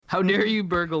How dare you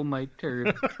burgle my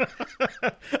turd?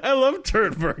 I love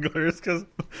turd burglars because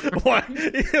why?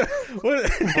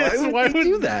 Why would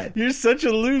you do that? You're such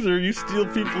a loser. You steal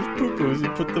people's poo-poos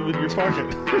and put them in your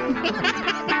pocket.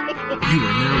 You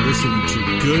are now listening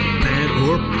to Good, Bad,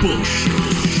 or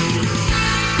Bullshit.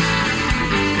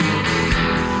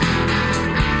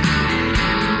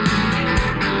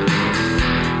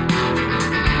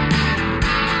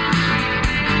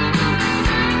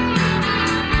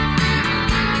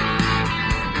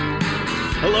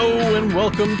 Hello and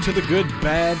welcome to the Good,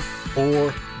 Bad,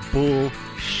 or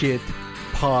Bullshit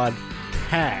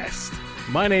podcast.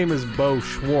 My name is Bo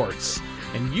Schwartz,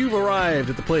 and you've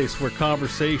arrived at the place where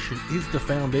conversation is the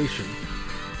foundation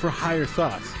for higher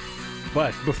thoughts.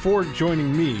 But before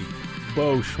joining me,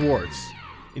 Bo Schwartz,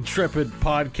 intrepid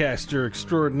podcaster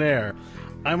extraordinaire,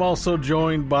 I'm also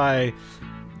joined by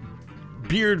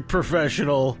beard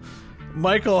professional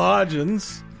Michael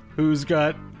Hodgins, who's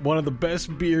got one of the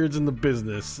best beards in the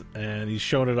business, and he's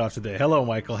showing it off today. Hello,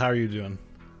 Michael. How are you doing?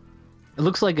 It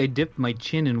looks like I dipped my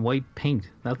chin in white paint.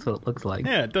 That's what it looks like.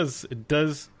 Yeah, it does. It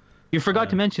does. You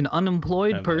forgot to mention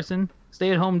unemployed person,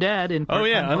 stay-at-home dad, and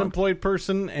unemployed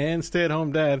person and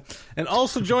stay-at-home dad. And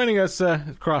also joining us,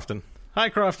 Crofton. Hi,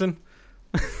 Crofton.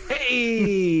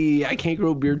 Hey, I can't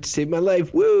grow a beard to save my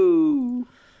life. Woo!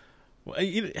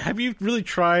 Have you really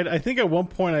tried? I think at one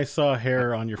point I saw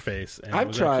hair on your face. And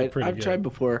I've tried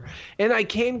before, and I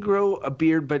can grow a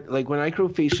beard, but like when I grow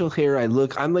facial hair,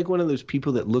 I'm like one of those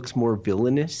people that looks more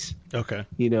villainous. Okay,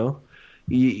 you know,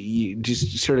 you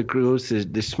just sort of grows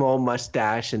the small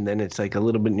mustache, and then it's like a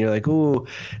little bit, and you're like, oh,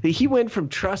 he went from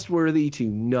trustworthy to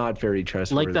not very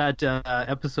trustworthy. Like that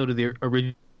episode of the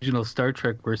original Star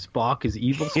Trek where Spock is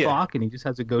evil Spock, and he just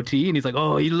has a goatee, and he's like,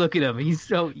 oh, you look at him, he's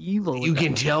so evil. You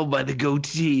can tell by the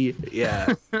goatee.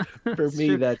 Yeah. For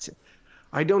me, that's...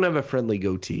 I don't have a friendly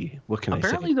goatee. What can I say?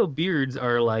 Apparently, though, beards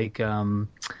are like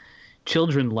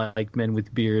children like men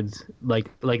with beards.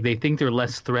 Like they think they're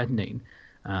less threatening,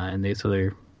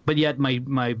 they're... But yet,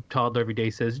 my toddler every day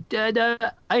says, "Dad,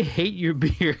 I hate your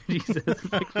beard." He says,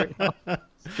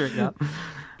 straight up.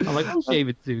 I'm like, I'll shave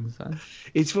it soon, son.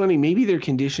 It's funny. Maybe they're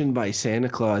conditioned by Santa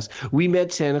Claus. We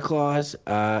met Santa Claus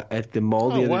at the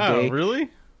mall the other day. Oh, wow, really?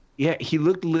 Yeah, he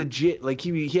looked legit. Like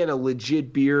he had a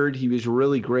legit beard. He was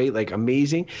really great, like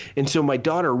amazing. And so my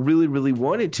daughter really, really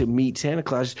wanted to meet Santa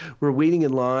Claus. We're waiting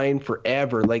in line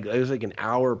forever. Like it was like an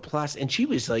hour plus. And she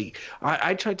was like,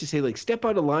 I tried to say like, step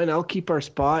out of line. I'll keep our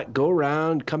spot. Go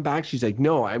around. Come back. She's like,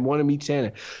 no, I want to meet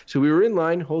Santa. So we were in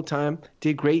line the whole time.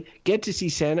 Did great. Get to see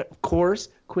Santa. Of course,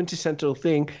 quintessential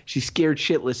thing. She's scared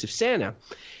shitless of Santa.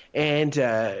 And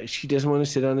she doesn't want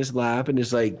to sit on his lap and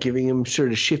is like giving him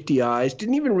sort of shifty eyes.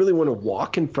 Didn't even really want to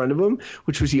walk in front of him,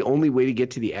 which was the only way to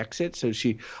get to the exit. So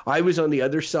I was on the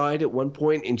other side at one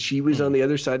point, and she was on the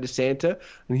other side of Santa.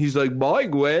 And he's like, "Bye,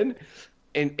 Gwen,"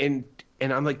 and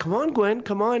I'm like, "Come on, Gwen,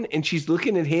 come on." And she's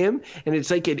looking at him, and it's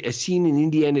like a scene in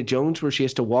Indiana Jones where she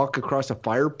has to walk across a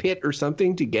fire pit or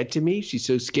something to get to me. She's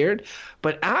so scared.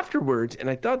 But afterwards, and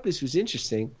I thought this was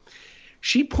interesting,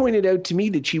 she pointed out to me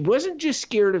that she wasn't just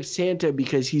scared of Santa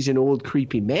because he's an old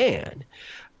creepy man,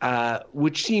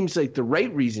 which seems like the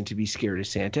right reason to be scared of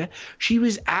Santa. She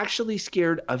was actually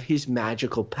scared of his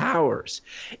magical powers.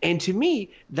 And to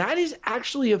me, that is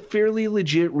actually a fairly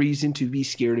legit reason to be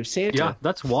scared of Santa. Yeah,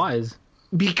 that's wise.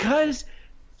 Because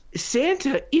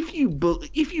Santa, if you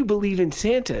believe in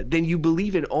Santa, then you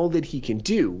believe in all that he can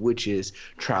do, which is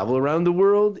travel around the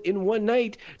world in one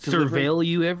night. Surveil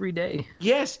you every day.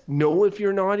 Yes. Know if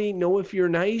you're naughty, know if you're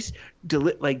nice.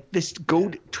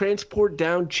 Go transport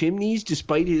down chimneys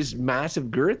despite his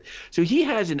massive girth. So he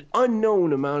has an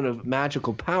unknown amount of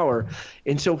magical power.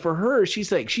 And so for her,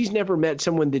 she's like, she's never met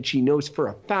someone that she knows for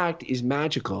a fact is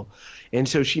magical. And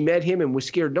so she met him and was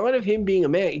scared not of him being a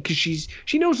man, because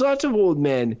she knows lots of old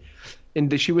men,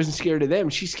 and she wasn't scared of them.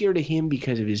 She's scared of him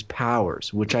because of his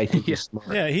powers, which I think is smart.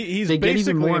 Yeah, he's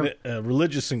basically a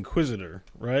religious inquisitor,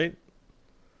 right?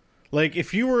 Like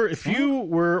if you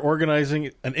were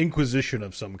organizing an inquisition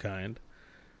of some kind,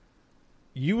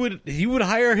 he would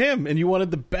hire him, and you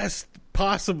wanted the best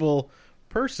possible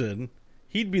person,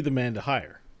 he'd be the man to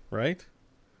hire, right?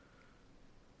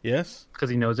 Yes,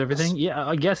 because he knows everything. Yeah,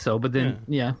 I guess so. But then,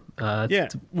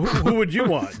 who would you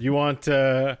want? You want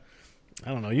I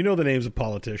don't know. You know the names of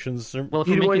politicians. Well, if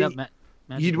you're making up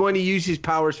you'd want to use his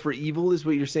powers for evil, is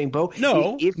what you're saying, Bo?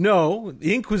 No.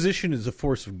 The Inquisition is a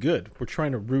force of good. We're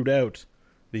trying to root out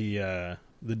the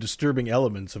the disturbing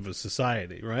elements of a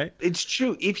society, right? It's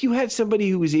true. If you had somebody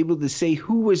who was able to say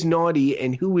who was naughty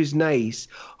and who was nice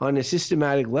on a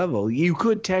systematic level, you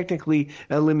could technically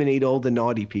eliminate all the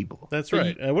naughty people. That's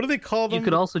right. What do they call them? You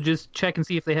could also just check and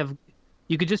see if they have.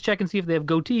 You could just check and see if they have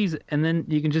goatees, and then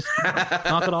you can just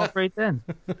knock it off right then.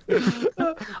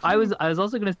 I was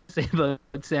also going to say about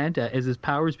Santa is his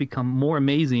powers become more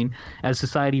amazing as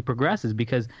society progresses,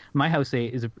 because my house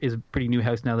is a pretty new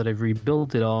house now that I've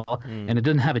rebuilt it all, and it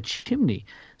doesn't have a chimney.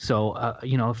 So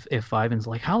if Ivan's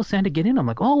like, "How'll Santa get in?" I'm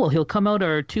like, "Oh well, he'll come out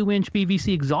our 2-inch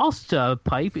PVC exhaust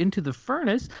pipe into the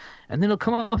furnace, and then he'll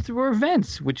come up through our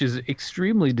vents," which is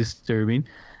extremely disturbing.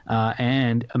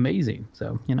 And amazing.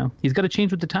 So, he's got to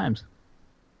change with the times.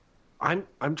 I'm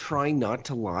trying not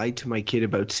to lie to my kid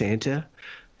about Santa.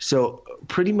 So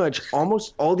pretty much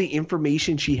almost all the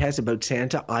information she has about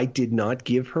Santa, I did not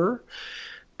give her.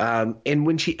 And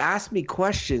when she asked me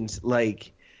questions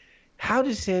like, how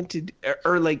does Santa,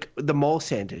 or like the mall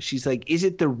Santa, she's like, is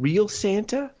it the real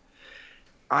Santa?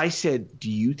 I said,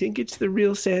 do you think it's the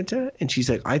real Santa? And she's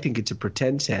like, I think it's a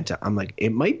pretend Santa. I'm like,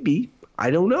 it might be.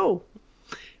 I don't know.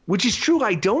 Which is true.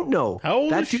 I don't know. How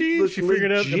old is she? She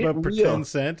figured out about pretend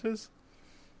Santas?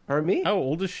 Pardon me? How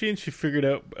old is she and she figured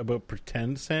out about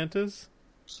pretend Santas?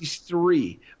 She's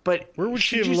 3. But where would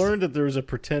she have learned that there was a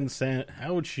pretend Santa?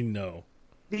 How would she know?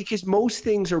 Because most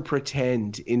things are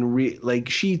pretend in like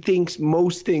she thinks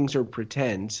most things are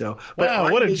pretend. So, wow,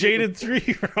 what a jaded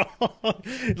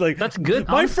 3-year-old! Like that's good.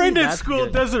 My friend at school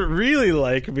doesn't really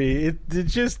like me. It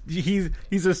just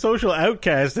he's a social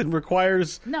outcast and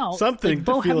requires something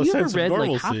to feel a sense of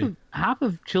normalcy. Like half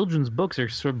of children's books are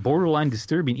sort of borderline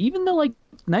disturbing, even though like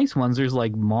nice ones, there's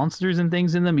like monsters and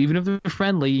things in them. Even if they're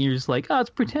friendly, you're just like, oh, it's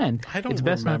pretend. It's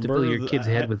best not to fill your kid's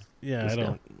head with. Yeah, I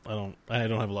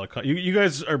don't have a lot of. You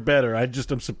guys are better. I'm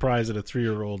surprised that a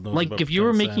 3-year-old knows. Like if you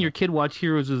were making your kid watch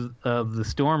Heroes of the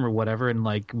Storm or whatever, and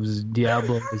like was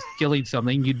Diablo was killing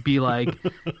something, you'd be like,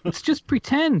 it's just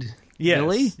pretend. Yes,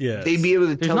 really? Yes. They'd be able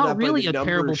to tell that really by the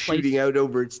numbers shooting out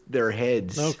over their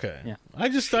heads. Okay. Yeah. I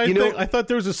thought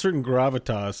there was a certain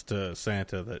gravitas to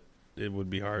Santa that it would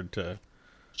be hard to.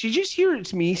 She just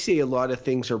hears me say a lot of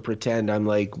things are pretend. I'm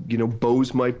like,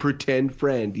 Bo's my pretend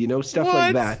friend, stuff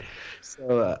like that.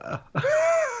 So,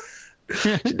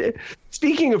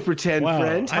 speaking of pretend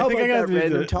friends, how about that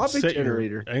random topic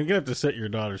generator? I'm going to have to set your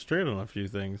daughter straight on a few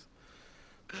things.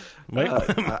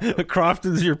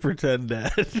 Crofton's your pretend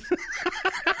dad.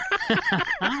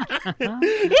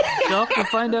 You'll have to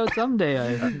find out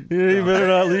someday. You better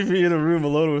not leave me in a room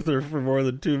alone with her for more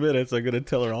than 2 minutes. I'm going to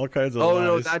tell her all kinds of lies. Oh,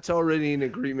 no, that's already an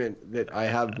agreement that I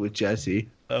have with Jesse.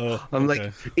 Oh, I'm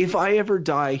like, if I ever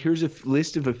die, here's a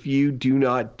list of a few do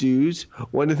not do's.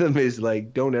 One of them is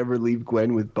like, don't ever leave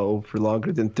Gwen with Bo for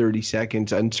longer than 30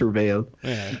 seconds unsurveilled.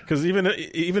 Yeah, because even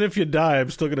if you die, I'm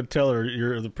still going to tell her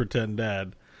you're the pretend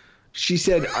dad. She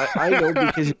said, I know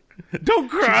because... Don't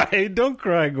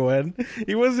cry, Gwen.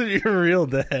 He wasn't your real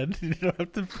dad. You don't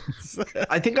have to...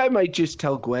 I think I might just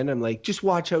tell Gwen, I'm like, just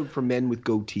watch out for men with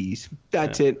goatees.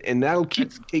 That's it. And that'll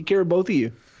take care of both of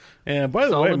you. And by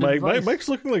the way, Mike's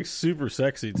looking like super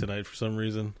sexy tonight for some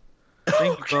reason.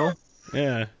 Thank you, Bo.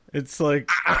 Yeah. It's like...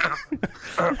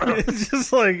 it's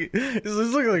just like... He's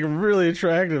looking like really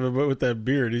attractive with that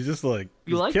beard. He's just like...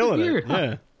 You like killing the beard? It.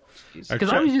 Yeah. Because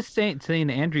I was just saying to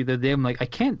Andrew the other day, I'm like, I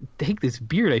can't take this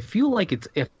beard. I feel like it's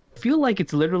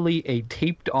literally a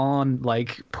taped on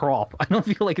like prop. I don't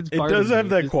feel like it's part of it. Does have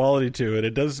that quality to it.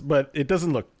 It does, but it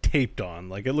doesn't look taped on.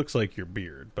 Like it looks like your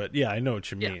beard. But yeah, I know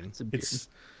what you mean. It's a beard.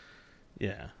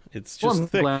 It's just I'm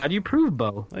thick. glad you approve,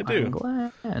 Bo. I do. I'm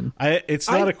glad. It's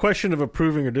not a question of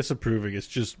approving or disapproving. It's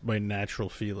just my natural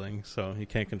feeling. So you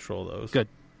can't control those. Good.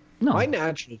 No. My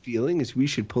natural feeling is we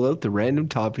should pull out the random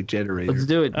topic generator. Let's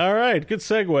do it. All right, good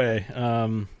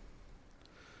segue.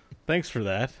 Thanks for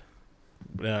that.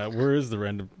 Where is the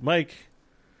random? Mike,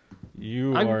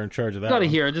 you are in charge of that. Got it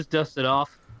here. I just dusted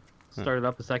off. Started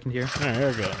up a second here. All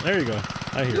right, there you go.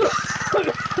 I hear it.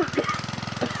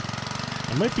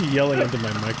 I might be yelling into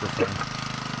my microphone.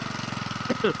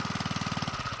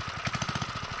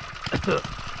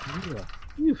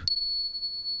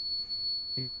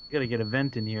 You gotta get a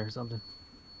vent in here or something.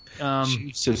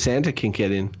 So Santa can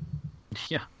get in.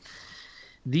 Yeah.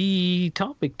 The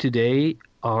topic today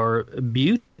are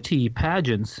beauty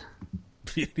pageants.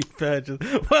 Beauty pageants.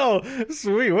 Well,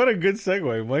 sweet. What a good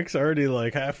segue. Mike's already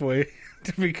like halfway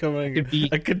to becoming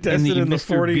a contestant in the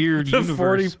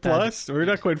 40 plus. We're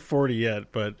not quite 40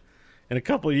 yet, but in a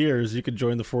couple of years, you could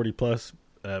join the 40 plus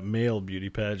male beauty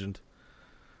pageant.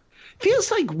 Feels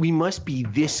like we must be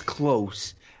this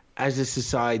close as a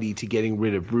society to getting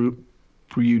rid of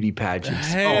beauty pageants.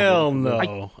 Hell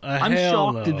no. I'm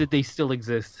shocked that they still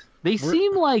exist. They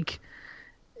seem like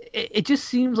it just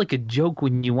seems like a joke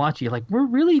when you watch it. You're like, we're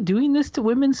really doing this to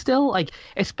women still? Like,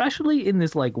 especially in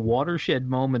this like watershed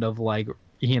moment of like,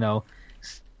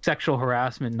 sexual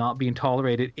harassment not being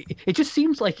tolerated. It just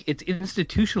seems like it's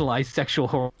institutionalized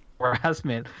sexual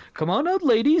harassment. Come on out,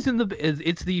 ladies!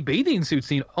 It's the bathing suit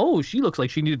scene. Oh, she looks like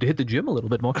she needed to hit the gym a little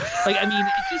bit more. Like, I mean,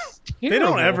 it's just terrible. They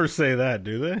don't ever say that,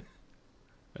 do they?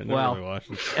 I never really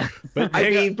watched it. But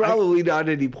probably not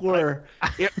anymore.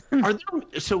 Are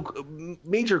there? So,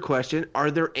 major question: are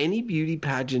there any beauty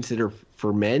pageants that are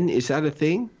for men? Is that a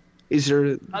thing? Is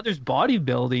there? There's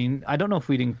bodybuilding. I don't know if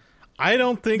we didn't. I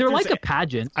don't think they're like a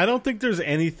pageant. I don't think there's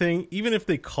anything, even if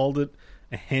they called it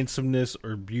a handsomeness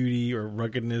or beauty or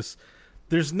ruggedness.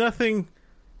 There's nothing.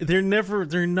 They're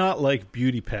not like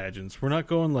beauty pageants. We're not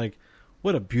going like,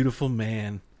 what a beautiful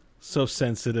man, so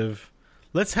sensitive.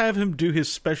 Let's have him do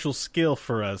his special skill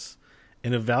for us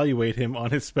and evaluate him on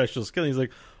his special skill. He's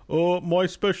like, oh, my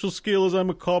special skill is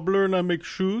I'm a cobbler and I make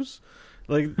shoes.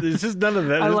 Like, there's just none of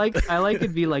that. I like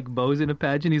it'd be like Bo's in a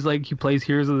pageant. He's like, he plays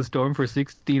Heroes of the Storm for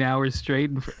 16 hours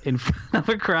straight in front of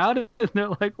a crowd. And they're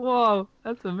like, whoa,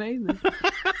 that's amazing.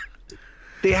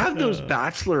 They have those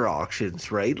bachelor auctions,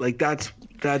 right? Like, it's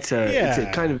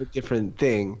a kind of a different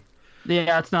thing.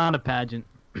 Yeah, it's not a pageant.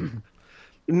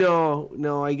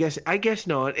 No, I guess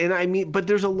not. And I mean, but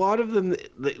there's a lot of them,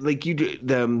 like you do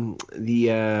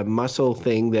the muscle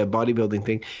thing, the bodybuilding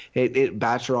thing, it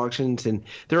bachelor auctions, and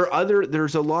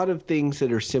there's a lot of things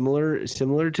that are similar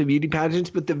to beauty pageants,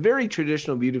 but the very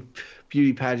traditional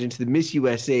beauty pageants, the Miss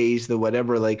USA's, the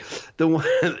whatever, like the one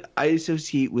I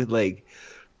associate with like.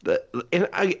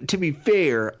 To be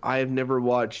fair, I have never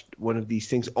watched one of these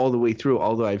things all the way through,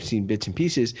 although I've seen bits and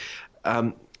pieces.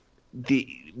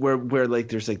 Where like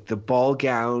there's like the ball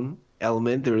gown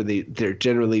element, they're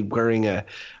generally wearing a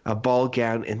ball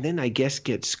gown, and then I guess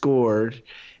get scored,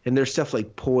 and there's stuff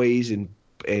like poise and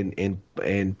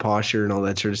posture and all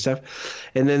that sort of stuff,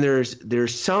 and then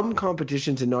there's some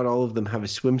competitions, and not all of them have a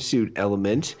swimsuit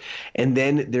element, and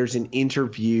then there's an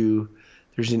interview.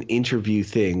 There's an interview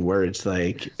thing where it's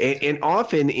like, and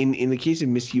often in the case of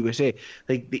Miss USA,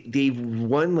 like they've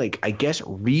won like, I guess,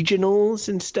 regionals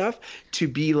and stuff to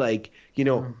be like,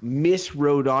 Miss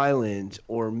Rhode Island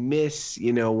or Miss,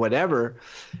 whatever.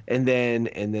 And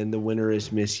then the winner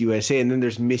is Miss USA. And then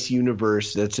there's Miss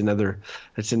Universe. That's another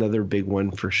big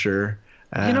one for sure.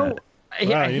 I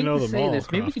hate to say this.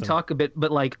 Maybe we can talk a bit,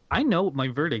 but like, I know what my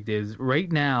verdict is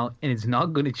right now, and it's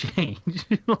not going to change.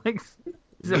 Like,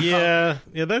 so, yeah,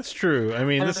 that's true. I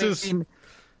mean,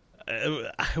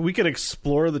 we could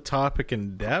explore the topic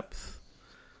in depth,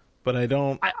 but I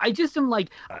don't. I just am like,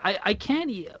 I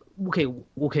can't.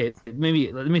 Okay.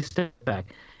 Maybe let me step back.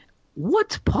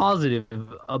 What's positive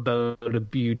about a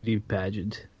beauty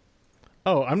pageant?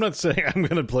 Oh, I'm not saying I'm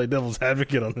going to play devil's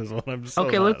advocate on this one. I'm just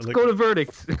okay. Let's go to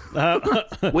verdicts.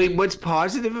 Wait, what's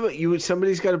positive about you?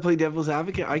 Somebody's got to play devil's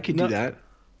advocate. I could do that.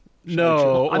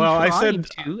 No, well, I said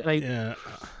to, yeah.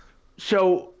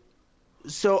 So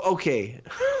okay,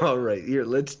 all right. Here,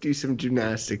 let's do some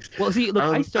gymnastics. Well, see, look,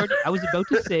 I was about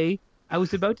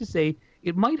to say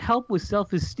it might help with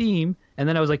self-esteem, and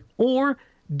then I was like, or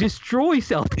destroy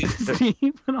self-esteem,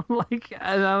 and I'm like,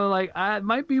 it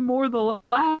might be more the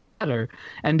latter,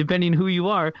 and depending who you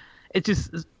are, it's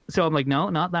just. So I'm like,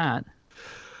 no, not that.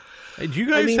 Hey, do you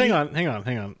guys hang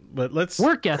on? But let's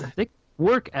work ethic.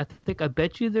 I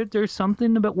bet you there's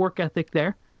something about work ethic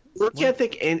there. Work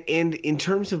ethic and in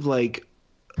terms of like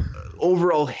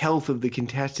overall health of the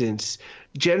contestants,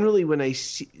 generally when I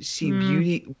see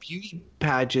beauty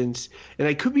pageants, and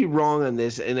I could be wrong on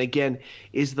this, and again,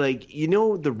 is like,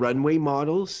 the runway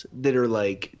models that are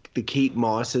like the Kate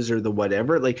Mosses or the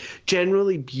whatever, like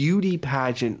generally beauty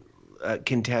pageant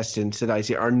contestants that I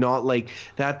see are not like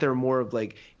that. They're more of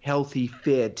like healthy,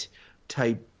 fit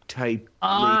type.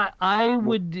 I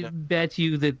would bet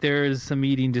you that there's some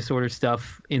eating disorder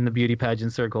stuff in the beauty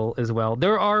pageant circle as well.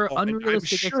 There are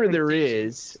unrealistic. I'm sure there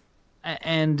is,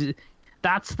 and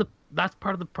that's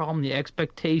part of the problem. The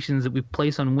expectations that we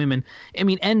place on women. I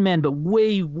mean, and men, but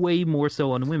way, way more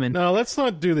so on women. No, let's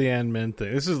not do the and men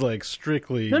thing. This is like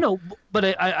strictly. No,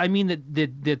 but I mean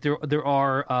that there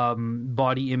are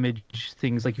body image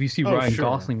things. Like if you see Ryan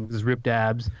Gosling's ripped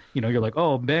abs, you're like,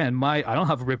 oh man, I don't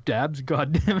have ripped abs.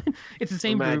 God damn it! It's the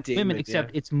same for women,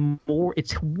 except it's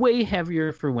way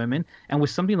heavier for women. And with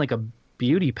something like a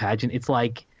beauty pageant, it's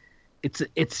like.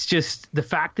 It's just the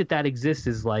fact that exists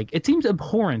is like, it seems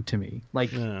abhorrent to me.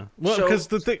 Like, yeah. Well, because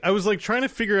the thing, I was like trying to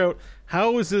figure out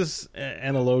how is this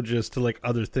analogous to like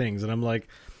other things, and I'm like,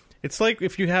 It's like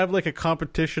if you have like a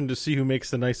competition to see who makes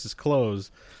the nicest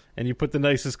clothes, and you put the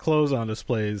nicest clothes on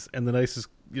displays, and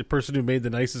the person who made the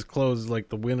nicest clothes is like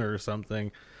the winner or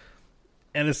something.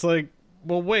 And it's like,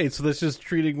 well, wait, so that's just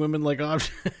treating women like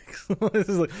objects? This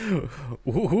is like,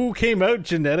 who came out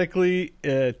genetically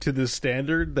to this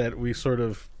standard that we sort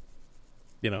of,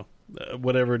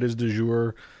 whatever it is, du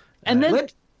jour. And then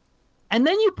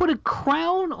you put a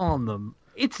crown on them.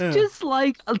 It's just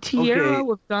like a tiara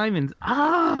with diamonds.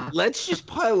 Let's just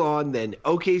pile on then.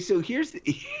 Okay, so here's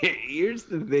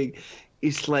the thing.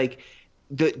 It's like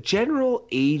the general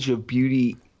age of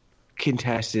beauty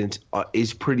contestants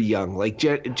is pretty young. Like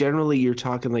generally you're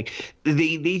talking like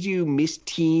they do Miss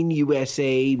Teen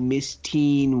USA, Miss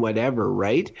Teen whatever,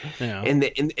 right? Yeah. And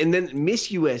then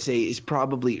Miss USA is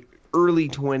probably early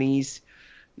 20s.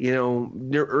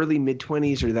 Their early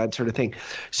mid-20s or that sort of thing.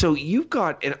 So you've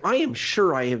got, and I am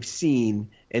sure I have seen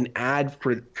an ad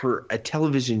for a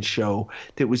television show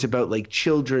that was about like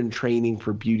children training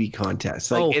for beauty contests.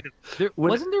 Like,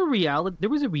 wasn't there reality? There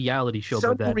was a reality show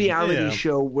some about that. reality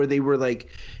show where they were like,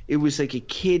 it was like a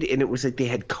kid, and it was like they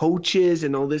had coaches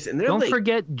and all this. And don't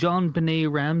forget Jean Benet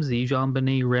Ramsey. Yeah.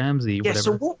 Whatever.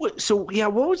 So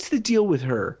what was the deal with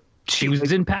her? She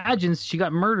was in Pageants. She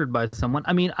got murdered by someone.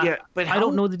 I mean, but I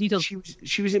don't know the details.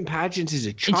 She was in Pageants as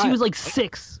a child. And she was like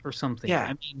 6 or something.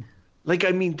 Yeah.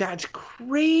 I mean, that's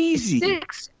crazy.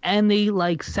 6, and they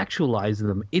like sexualize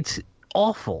them. It's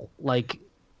awful. Like,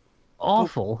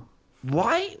 awful.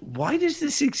 Why does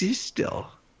this exist still?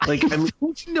 Like, I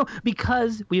don't know,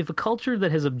 because we have a culture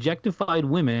that has objectified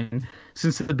women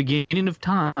since the beginning of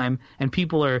time, and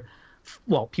people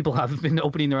have been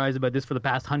opening their eyes about this for the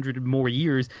past 100 more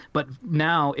years, but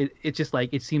now it's just like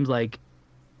it seems like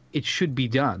it should be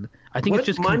done. I think it's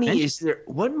just what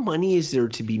money is there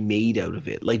to be made out of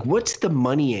it? Like, what's the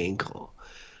money angle?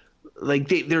 Like,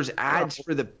 there's ads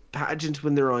for the pageants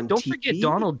when they're on Don't TV. forget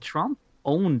Donald Trump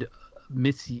owned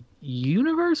Miss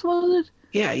Universe, was it?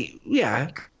 Yeah.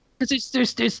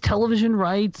 Because there's television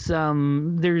rights.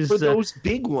 There's for those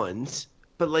big ones.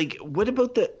 But like, what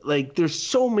about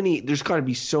there's got to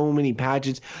be so many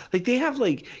pageants. Like they have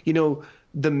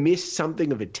the Miss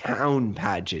something of a town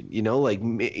pageant,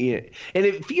 and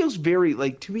it feels very,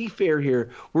 like, to be fair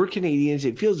here, we're Canadians.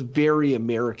 It feels very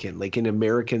American, like an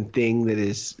American thing that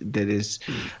is.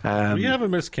 We have a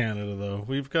Miss Canada though.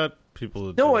 We've got people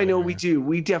that No, I know we do.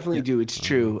 We definitely do. It's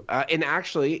true. And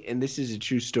actually, and this is a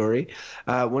true story,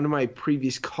 one of my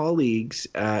previous colleagues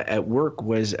at work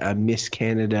was a Miss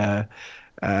Canada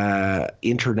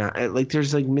like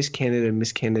there's like Miss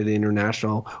Canada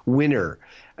International winner.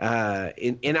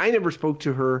 And I never spoke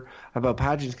to her about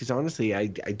pageants because honestly, I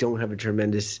don't have a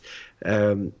tremendous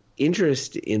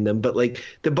interest in them. But like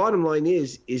the bottom line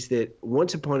is that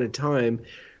once upon a time,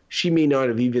 she may not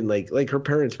have even like her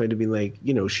parents might have been like,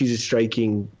 she's a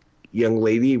striking young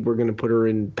lady. We're going to put her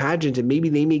in pageants, and maybe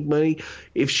they make money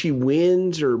if she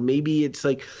wins, or maybe it's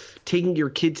like taking your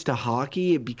kids to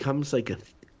hockey. It becomes like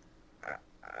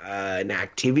an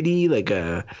activity, like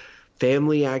a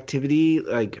family activity.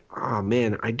 Like, oh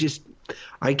man,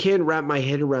 I can't wrap my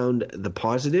head around the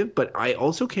positive, but I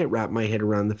also can't wrap my head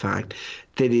around the fact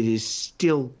that it is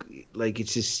still like,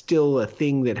 it's just still a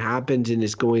thing that happens and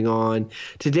is going on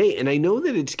today. And I know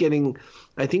that it's getting,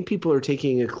 I think people are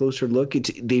taking a closer look.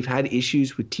 They've had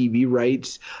issues with TV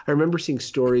rights. I remember seeing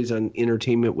stories on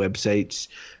entertainment websites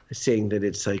saying that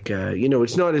it's like,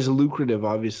 it's not as lucrative,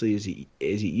 obviously, as it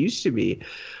used to be.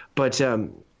 But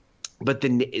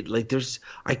then,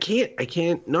 I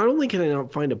can't, not only can I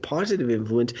not find a positive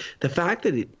influence, the fact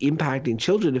that it's impacting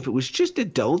children, if it was just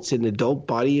adults and adult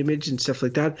body image and stuff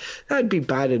like that, that'd be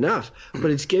bad enough.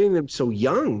 But it's getting them so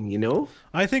young,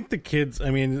 I think the kids,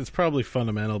 I mean, it's probably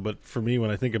fundamental, but for me, when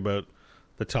I think about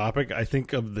the topic, I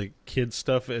think of the kids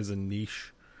stuff as a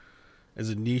niche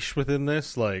within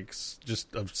this, like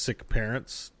just of sick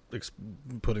parents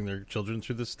putting their children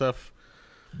through this stuff.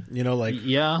 I mean,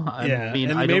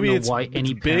 and I don't know it's, why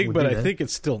any it's big, but I that. think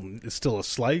it's still a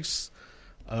slice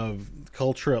of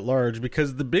culture at large,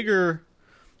 because the bigger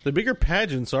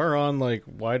pageants are on like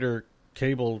wider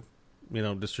cable,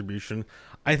 distribution.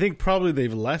 I think probably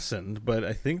they've lessened, but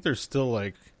I think they're still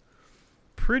like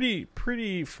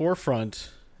pretty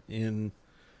forefront in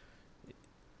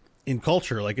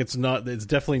culture. Like it's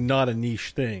definitely not a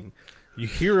niche thing. You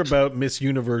hear about Miss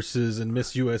Universes and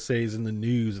Miss USAs in the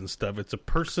news and stuff. It's a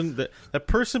person that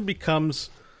person becomes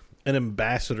an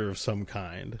ambassador of some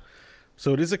kind.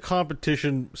 So it is a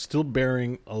competition still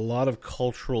bearing a lot of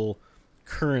cultural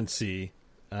currency,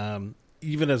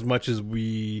 even as much as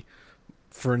we,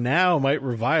 for now, might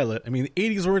revile it. I mean, the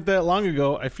 80s weren't that long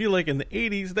ago. I feel like in the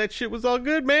 80s, that shit was all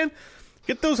good, man.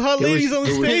 Get those hot ladies on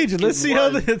the stage and let's see how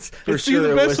let's see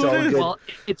the best one is. Well,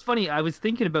 it's funny. I was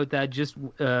thinking about that just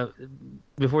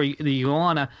before you go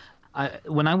on. I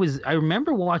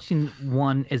remember watching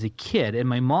one as a kid, and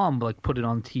my mom like put it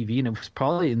on TV, and it was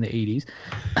probably in the 80s,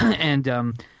 and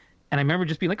I remember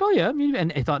just being like, oh yeah,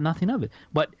 and I thought nothing of it.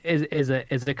 But as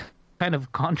a kind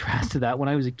of contrast to that, when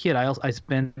I was a kid, I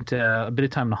spent a bit of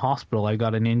time in the hospital. I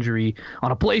got an injury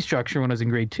on a play structure when I was in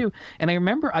grade 2, and I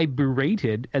remember I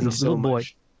berated as a little boy.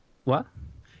 What?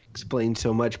 Explained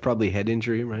so much. Probably head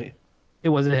injury, right? It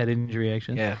was a head injury,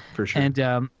 actually. Yeah, for sure.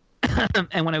 And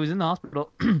and when I was in the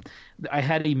hospital, I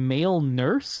had a male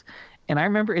nurse. And I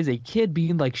remember as a kid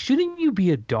being like, shouldn't you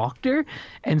be a doctor?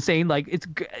 And saying like,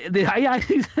 I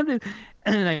actually said it.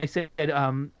 And I said,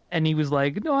 and he was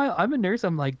like, no, I'm a nurse.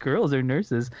 I'm like, girls are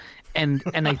nurses. And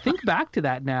I think back to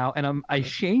that now, and I'm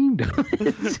ashamed of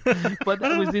it. But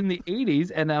that was in the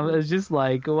 80s, and I was just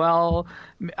like, well,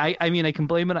 I mean, I can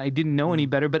blame it. I didn't know any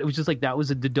better, but it was just like that was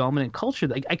the dominant culture.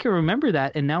 Like, I can remember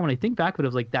that, and now when I think back to it, I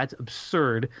was like, that's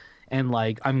absurd. And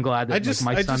like, I'm glad that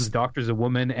my son's doctor's a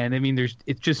woman, and I mean,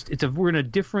 we're in a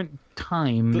different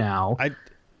time now.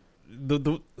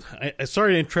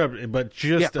 Sorry to interrupt, but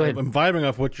just I'm vibing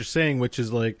off what you're saying, which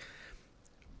is like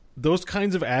those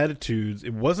kinds of attitudes.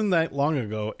 It wasn't that long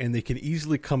ago, and they can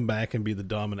easily come back and be the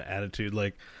dominant attitude.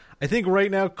 Like, I think right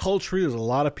now, culturally, there's a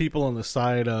lot of people on the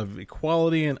side of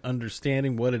equality and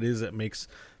understanding what it is that makes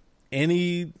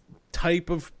any type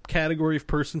of category of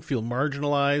person feel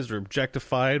marginalized or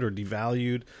objectified or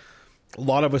devalued. A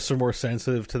lot of us are more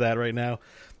sensitive to that right now.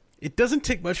 It doesn't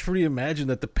take much for me to imagine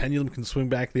that the pendulum can swing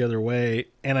back the other way,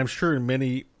 and I'm sure in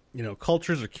many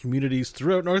cultures or communities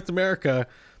throughout North America,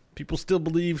 people still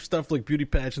believe stuff like beauty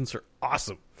pageants are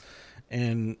awesome.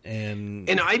 And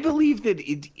I believe that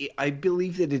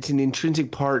it's an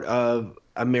intrinsic part of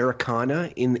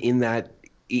Americana in that.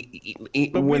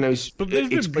 But there's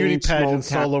been beauty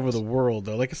pageants all over the world,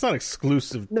 though. Like, it's not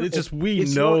exclusive. No, it's just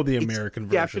the American version.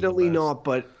 Definitely not.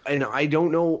 But I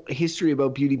don't know history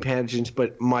about beauty pageants.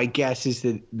 But my guess is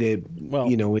that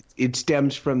it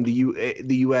stems from the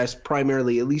U.S.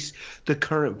 primarily, at least the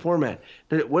current format.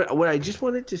 But what I just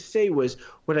wanted to say was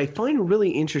what I find really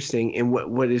interesting and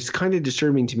what is kind of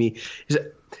disturbing to me is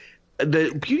that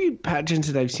the beauty pageants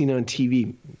that I've seen on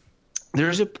TV.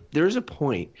 There's a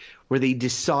point where they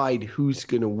decide who's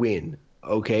going to win,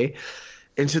 okay?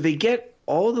 And so they get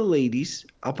all the ladies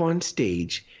up on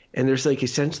stage, and there's like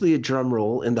essentially a drum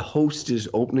roll, and the host is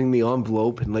opening the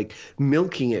envelope and like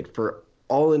milking it for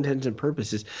all intents and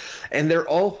purposes. And they're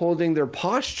all holding their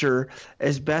posture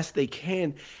as best they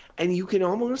can, and you can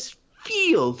almost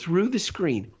feel through the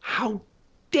screen how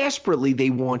desperately they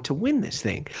want to win this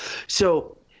thing.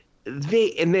 So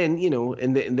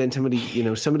then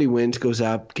somebody wins, goes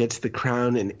up, gets the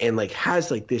crown, and like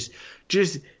has like this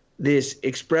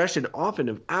expression often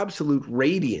of absolute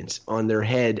radiance on their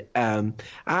head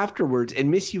afterwards. And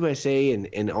Miss USA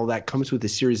and all that comes with a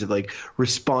series of like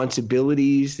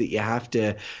responsibilities that you have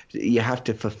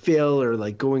to fulfill, or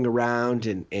like going around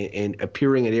and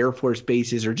appearing at Air Force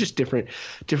bases, or just different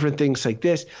things like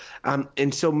this.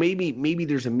 And so maybe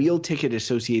there's a meal ticket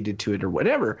associated to it or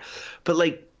whatever, but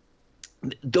like,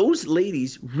 those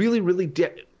ladies really, really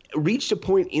reached a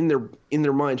point in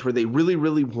their minds where they really,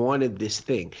 really wanted this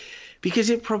thing,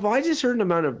 because it provides a certain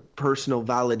amount of personal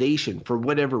validation for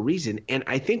whatever reason. And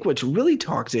I think what's really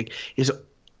toxic is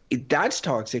that's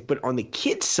toxic, but on the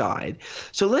kid's side.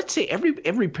 So let's say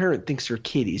every parent thinks their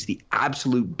kid is the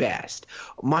absolute best.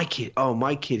 My kid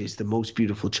is the most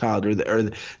beautiful child, or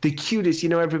the cutest.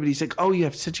 Everybody's like, oh, you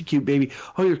have such a cute baby.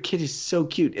 Oh, your kid is so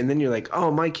cute. And then you're like, oh,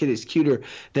 my kid is cuter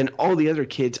than all the other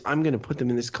kids. I'm going to put them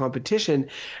in this competition.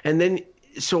 And then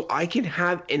so I can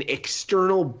have an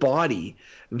external body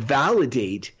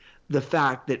validate the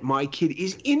fact that my kid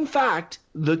is in fact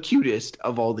the cutest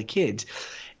of all the kids.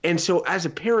 And so as a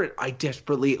parent, I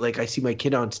desperately, like, I see my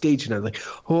kid on stage and I'm like,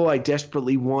 oh, I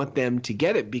desperately want them to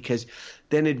get it, because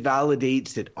then it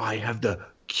validates that I have the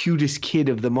cutest kid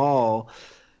of them all.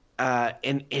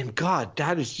 And God,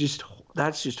 that's just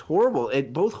horrible.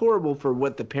 And both horrible for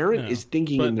what the parent is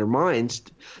thinking in their minds,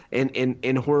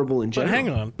 and horrible in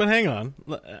general. But hang on.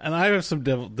 And I have some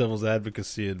devil's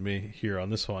advocacy in me here on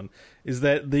this one, is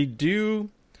that they do.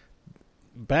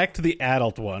 Back to the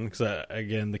adult one, because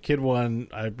again, the kid one,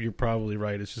 you're probably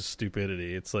right. It's just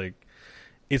stupidity. It's like,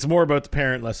 it's more about the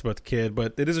parent, less about the kid.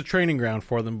 But it is a training ground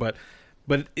for them. But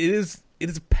it is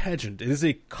a pageant. It is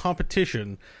a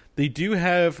competition. They do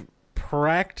have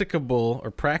practicable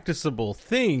or practicable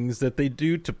things that they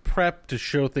do to prep, to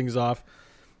show things off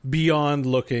beyond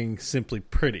looking simply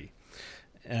pretty.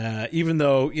 Even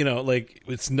though, like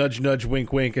it's nudge, nudge,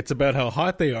 wink, wink, it's about how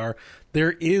hot they are.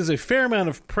 There is a fair amount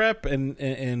of prep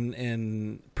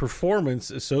and performance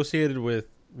associated with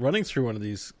running through one of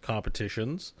these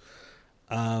competitions.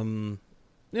 So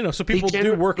people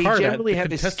do work hard. They generally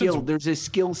have a skill. There's a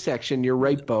skill section. You're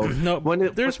right, Bo. No,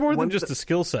 there's more than just a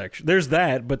skill section. There's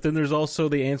that, but then there's also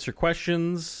the answer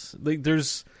questions. There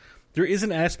is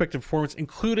an aspect of performance,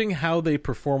 including how they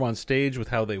perform on stage with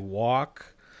how they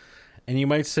walk. And you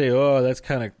might say, oh, that's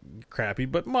kind of crappy,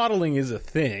 but modeling is a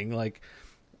thing. Like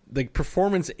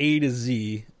performance A to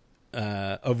Z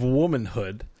of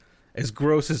womanhood, as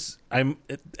gross as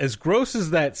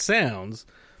that sounds,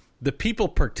 the people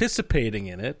participating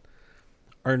in it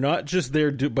are not just there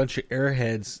a bunch of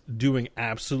airheads doing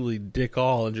absolutely dick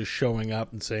all and just showing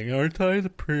up and saying, aren't I the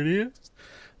prettiest?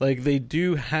 Like, they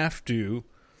do have to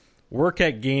work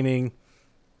at gaining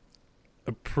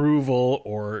approval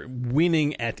or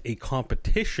winning at a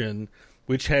competition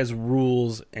which has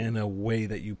rules and a way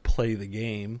that you play the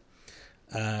game.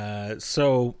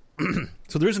 So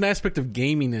there's an aspect of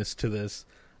gaminess to this.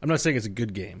 I'm not saying it's a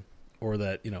good game or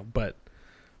that,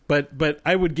 but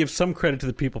I would give some credit to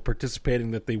the people participating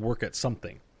that they work at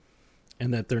something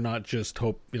and that they're not just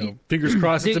fingers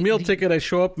crossed it's a meal ticket. I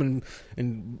show up and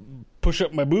push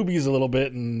up my boobies a little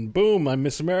bit and boom, I'm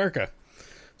Miss America.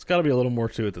 It's got to be a little more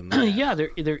to it than that. Yeah,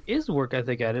 there is work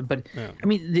ethic at it, but yeah. I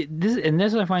mean,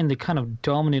 this I find the kind of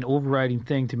dominant overriding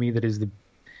thing to me that is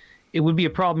it would be a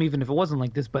problem even if it wasn't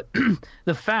like this. But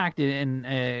the fact, and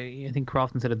I think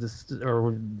Crofton said this,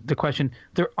 or the question,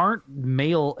 there aren't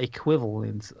male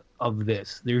equivalents of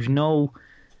this. There's no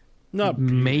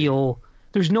male.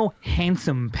 There's no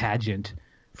handsome pageant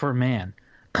for a man,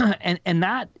 and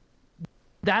that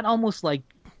almost like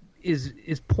is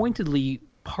pointedly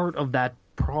part of that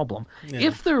problem. Yeah.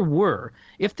 If there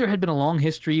had been a long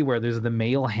history where there's the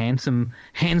male handsome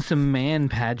man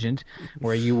pageant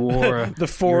where you wore the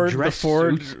Ford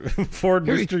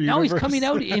Mr. Universe. Now he's coming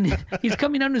out in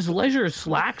his leisure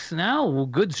slacks now. Well,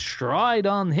 good stride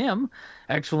on him.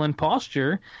 Excellent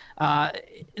posture.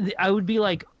 I would be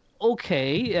like,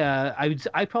 okay,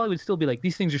 I probably would still be like,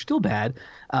 these things are still bad,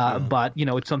 but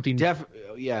it's something.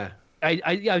 Yeah.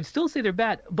 I would still say they're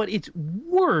bad, but it's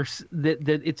worse that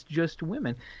it's just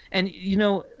women. And,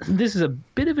 this is a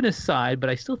bit of an aside, but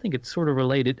I still think it's sort of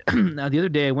related. Now, the other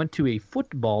day I went to a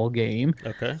football game.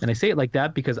 Okay. And I say it like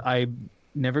that because I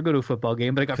never go to a football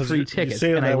game, but I got free tickets. You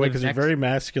say it that way because you're very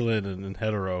masculine and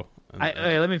hetero.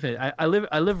 Let me finish. I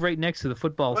live right next to the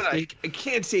football. But I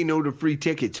can't say no to free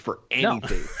tickets for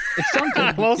anything. No. It's something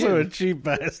I'm also a cheap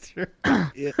bastard.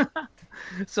 Yeah.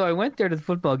 So I went there to the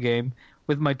football game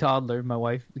with my toddler, my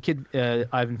wife. The kid,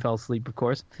 Ivan, fell asleep, of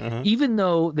course. Uh-huh. Even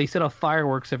though they set off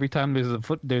fireworks every time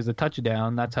there's a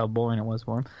touchdown, that's how boring it was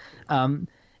for him.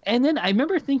 And then I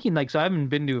remember thinking, so I haven't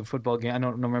been to a football game. I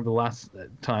don't remember the last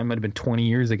time. It might have been 20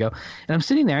 years ago. And I'm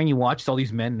sitting there, and you watch all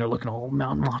these men, and they're looking all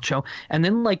mountain macho. And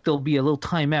then, there'll be a little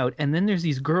timeout, and then there's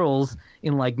these girls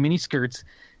in, miniskirts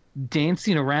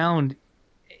dancing around.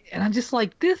 And I'm just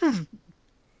like, this is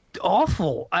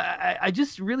awful. I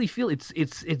just really feel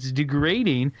it's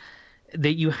degrading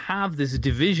that you have this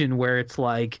division where it's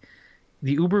like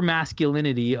the uber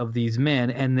masculinity of these men,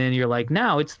 and then you're like,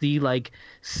 now it's the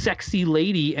sexy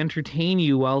lady entertain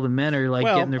you while the men are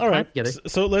getting their crap together.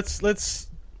 So let's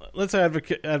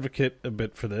advocate a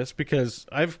bit for this, because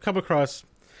I've come across,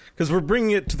 because we're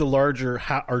bringing it to the larger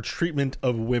our treatment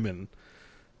of women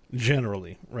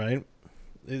generally, right?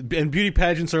 And beauty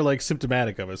pageants are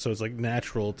symptomatic of it, so it's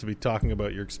natural to be talking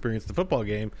about your experience at the football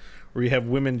game, where you have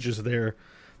women just there.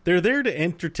 They're there to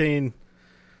entertain.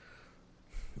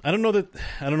 I don't know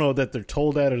that they're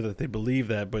told that or that they believe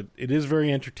that, but it is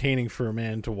very entertaining for a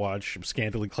man to watch a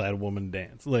scantily clad woman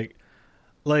dance.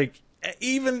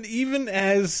 Even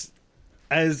as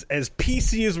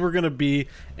PC as we're gonna be,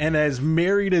 and as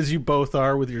married as you both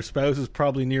are with your spouses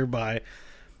probably nearby.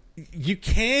 You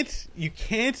can't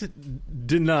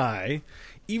deny,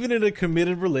 even in a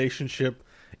committed relationship,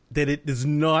 that it is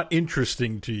not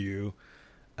interesting to you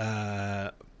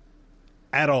at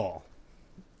all.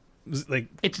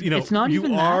 It's not you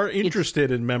even are that. interested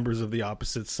in members of the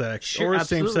opposite sex, sure, or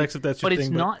absolutely. same sex if that's your but thing.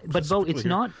 It's not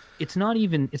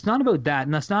about that,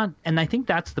 and that's not. And I think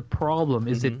that's the problem.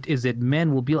 Is that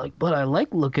men will be like, but I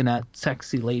like looking at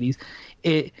sexy ladies.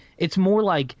 It's more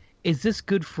like, is this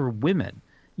good for women?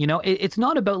 It's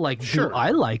not about sure. Do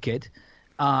I like it?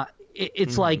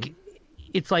 It's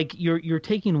like you're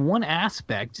taking one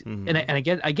aspect, and I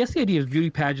guess the idea of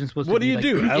beauty pageants was. What do you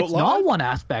do? It's not one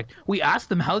aspect. We asked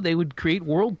them how they would create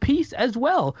world peace as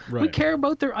well. Right. We care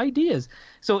about their ideas.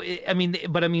 So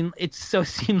it so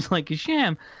seems like a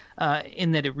sham.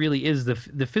 in that it really is the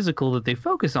physical that they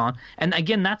focus on. And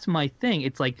again, that's my thing.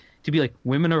 It's like to be like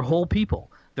women are whole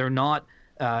people. They're not.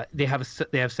 They have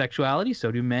sexuality.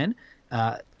 So do men.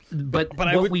 But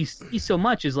what we see so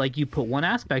much is like you put one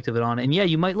aspect of it on, and yeah,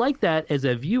 you might like that as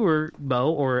a viewer,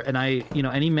 Bo,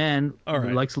 any man who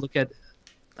likes to look at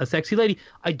a sexy lady.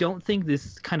 I don't think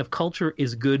this kind of culture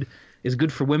is good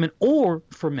for women or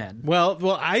for men. Well,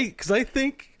 I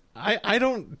think I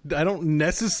don't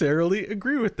necessarily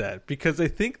agree with that, because I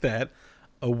think that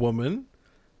a woman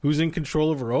who's in control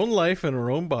of her own life and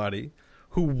her own body,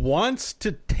 who wants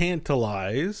to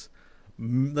tantalize,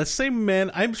 let's say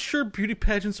men. I'm sure beauty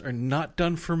pageants are not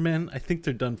done for men. I think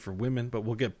they're done for women, but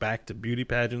we'll get back to beauty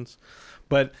pageants.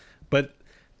 But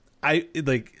I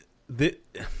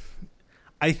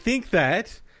think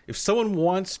that if someone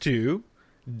wants to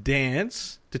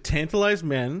dance to tantalize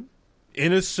men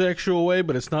in a sexual way,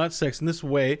 but it's not sex in this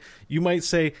way, you might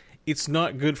say it's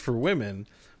not good for women.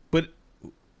 But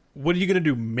what are you going to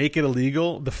do? Make it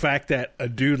illegal? The fact that a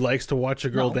dude likes to watch a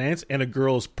girl dance and a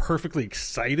girl is perfectly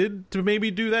excited to maybe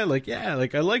do that? Like, yeah,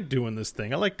 like I like doing this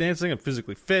thing. I like dancing. I'm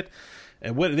physically fit.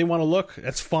 And what they want to look,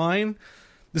 that's fine.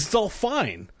 This is all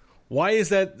fine. Why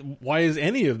is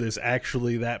any of this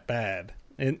actually that bad?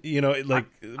 And,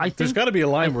 there's got to be a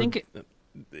line where you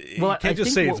can't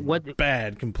just say it's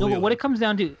bad completely. No, what it comes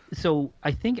down to, so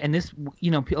I think, and this, a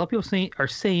lot of people are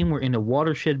saying we're in a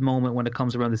watershed moment when it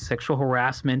comes around this sexual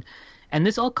harassment, and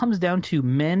this all comes down to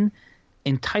men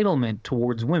entitlement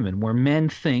towards women, where men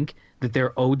think that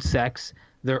they're owed sex,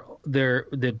 that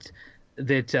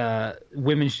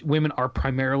women are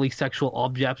primarily sexual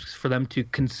objects for them to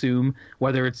consume,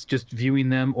 whether it's just viewing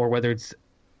them or whether it's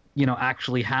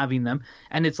actually having them.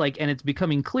 And it's like, and it's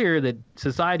becoming clear that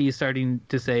society is starting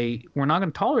to say, we're not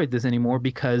going to tolerate this anymore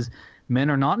because men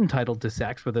are not entitled to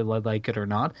sex, whether they like it or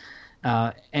not.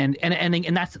 And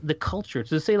that's the culture.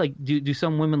 So to say, like, do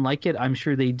some women like it? I'm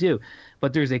sure they do.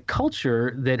 But there's a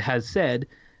culture that has said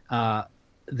that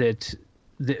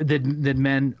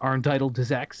men are entitled to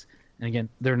sex. And again,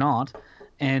 they're not.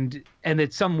 And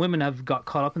that some women have got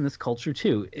caught up in this culture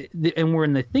too, and we're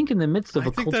in the midst of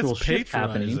a cultural shift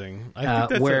happening,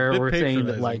 where we're saying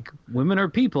that like women are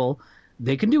people,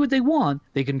 they can do what they want,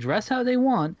 they can dress how they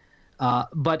want,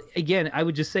 but again, I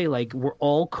would just say like we're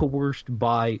all coerced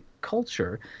by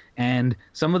culture, and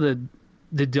some of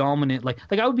the dominant like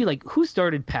I would be like, who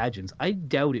started pageants? I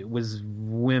doubt it was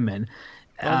women.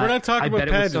 Well, we're not talking about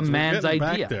pageants. It was some man's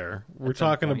idea. There, we're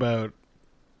talking about.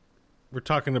 We're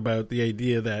talking about the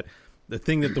idea that the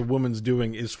thing that the woman's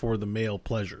doing is for the male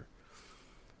pleasure.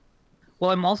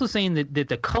 Well, I'm also saying that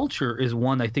the culture is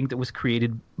one I think that was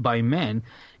created by men.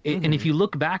 And if you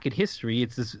look back at history,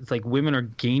 it's like women are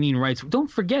gaining rights. Don't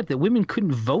forget that women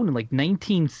couldn't vote in like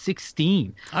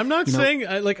 1916. I'm not saying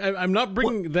I'm not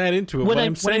bringing that into it. What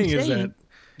I'm saying is that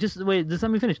just wait, just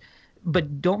let me finish.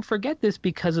 But don't forget this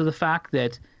because of the fact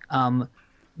that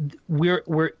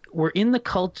we're in the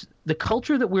culture. The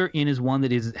culture that we're in is one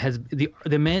that has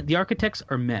the architects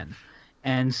are men,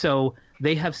 and so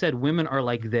they have said women are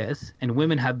like this, and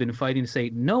women have been fighting to say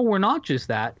no, we're not just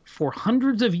that for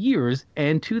hundreds of years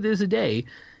and to this day.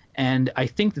 And I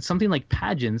think that something like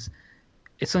pageants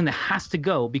is something that has to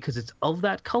go because it's of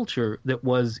that culture that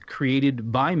was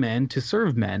created by men to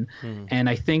serve men, and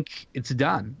I think it's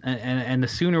done. And the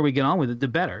sooner we get on with it, the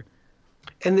better.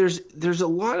 And there's a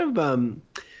lot of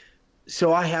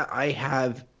so I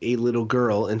have a little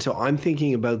girl, and so I'm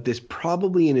thinking about this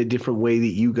probably in a different way that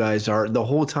you guys are. The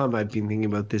whole time I've been thinking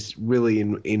about this really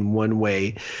in one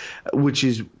way, which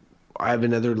is I have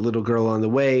another little girl on the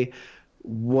way.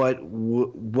 What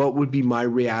would be my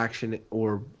reaction,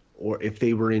 or if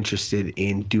they were interested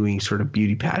in doing sort of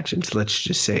beauty pageants, let's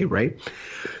just say, right?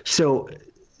 So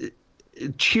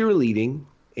cheerleading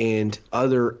and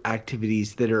other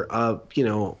activities that are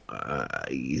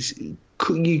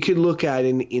you could look at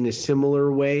in a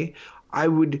similar way.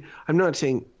 I'm not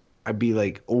saying I'd be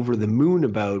like over the moon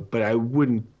about, but I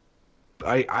wouldn't.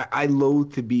 I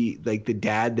loathe to be like the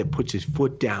dad that puts his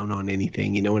foot down on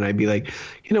anything, and I'd be like,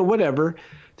 whatever.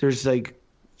 There's like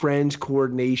friends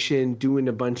coordination, doing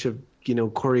a bunch of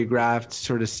choreographed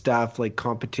sort of stuff like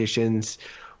competitions.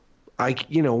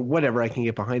 Whatever, I can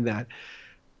get behind that.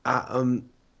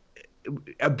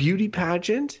 A beauty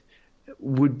pageant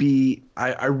would be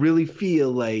I really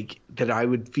feel like that I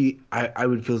would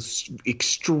feel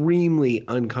extremely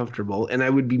uncomfortable, and I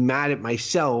would be mad at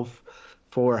myself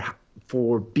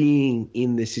for being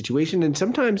in this situation. And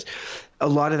sometimes a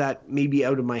lot of that may be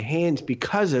out of my hands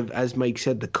because of, as Mike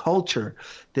said, the culture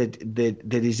that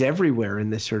is everywhere in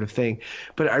this sort of thing.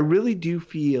 But I really do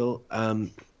feel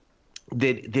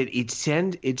that it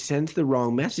sends the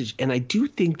wrong message. And I do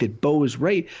think that Bo is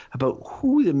right about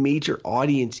who the major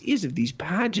audience is of these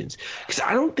pageants, because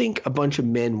I don't think a bunch of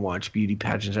men watch beauty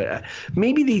pageants.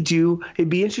 Maybe they do. It'd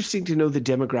be interesting to know the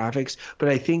demographics, but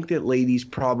I think that ladies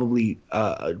probably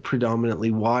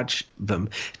predominantly watch them.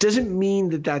 It doesn't mean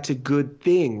that that's a good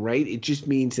thing, right? It just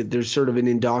means that there's sort of an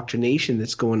indoctrination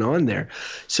that's going on there.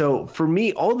 So for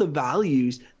me, all the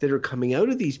values that are coming out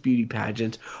of these beauty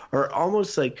pageants are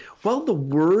almost like, well, the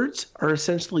words are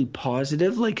essentially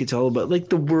positive, like it's all about like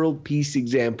the world peace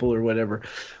example or whatever,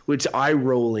 which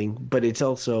eye-rolling, but it's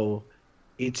also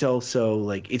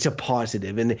like it's a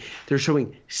positive, and they're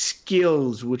showing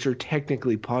skills which are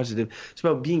technically positive. It's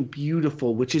about being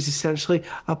beautiful, which is essentially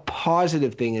a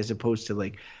positive thing, as opposed to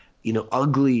like,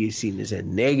 ugly is seen as a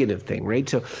negative thing, right?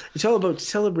 So it's all about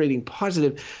celebrating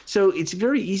positive. So it's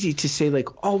very easy to say like,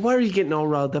 oh, why are you getting all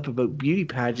riled up about beauty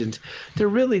pageants? They're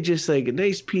really just like a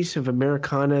nice piece of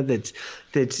Americana that's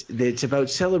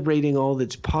about celebrating all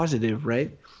that's positive,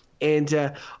 right?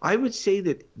 And I would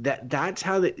say that's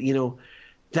how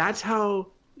that's how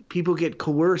people get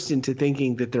coerced into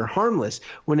thinking that they're harmless,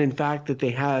 when in fact that they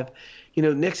have,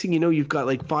 next thing you know, you've got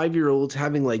like 5-year-olds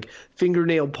having like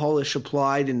fingernail polish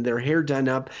applied and their hair done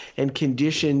up and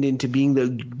conditioned into being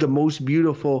the most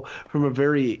beautiful and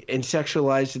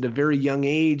sexualized at a very young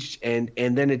age. And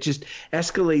then it just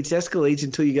escalates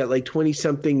until you got like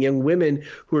 20-something young women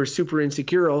who are super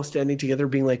insecure all standing together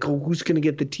being like, oh, who's going to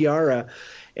get the tiara?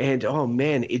 And, oh,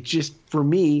 man, it just, for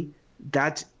me,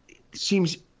 that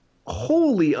seems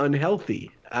wholly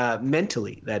unhealthy,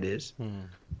 mentally, that is.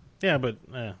 Yeah, but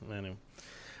anyway.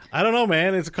 I don't know,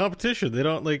 man. It's a competition. They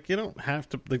don't you don't have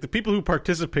to, like, the people who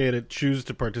choose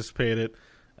to participate in it.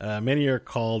 Many are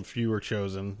called, few are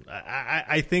chosen.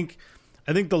 I think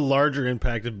the larger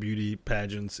impact of beauty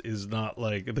pageants is not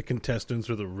like the contestants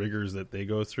or the rigors that they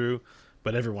go through,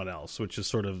 but everyone else, which is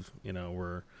sort of,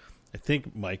 where I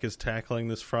think Mike is tackling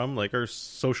this from, like, our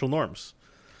social norms.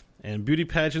 And beauty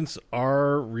pageants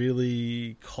are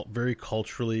really very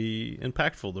culturally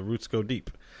impactful. The roots go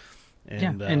deep.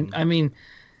 And, and I mean,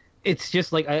 it's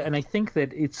just like, I think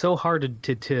that it's so hard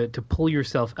to pull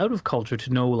yourself out of culture to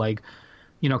know, like,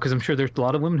 because I'm sure there's a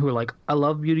lot of women who are like, I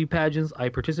love beauty pageants. I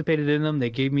participated in them.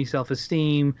 They gave me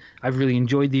self-esteem. I've really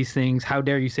enjoyed these things. How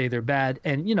dare you say they're bad?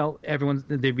 And,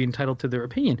 they'd be entitled to their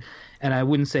opinion. And I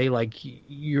wouldn't say, like,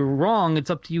 you're wrong. It's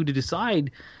up to you to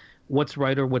decide what's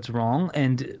right or what's wrong.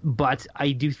 But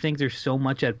I do think there's so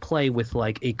much at play with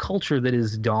like a culture that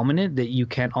is dominant that you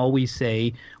can't always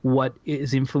say what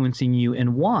is influencing you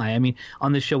and why. I mean,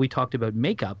 on this show we talked about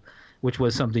makeup, which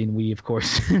was something we, of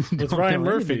course, with Ryan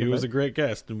Murphy, who was a great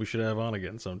guest, and we should have on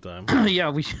again sometime. Yeah,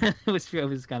 we should. It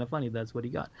was kind of funny. That's what he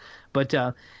got. But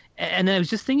and then I was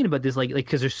just thinking about this, like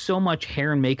because there's so much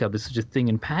hair and makeup is such a thing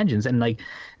in pageants, and I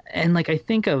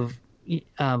think of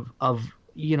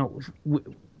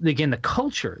again, the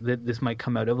culture that this might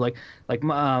come out of, like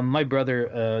my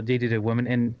brother dated a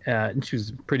woman, and she was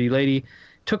a pretty lady.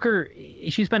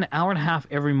 She spent an hour and a half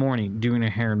every morning doing her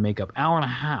hair and makeup, hour and a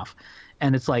half,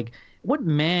 and it's like, what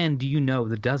man do you know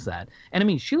that does that? And I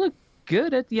mean, she looked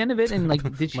good at the end of it, and like,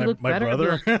 did she look better? My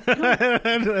brother,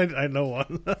 I know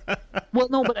one. Well,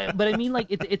 no, but I mean, like,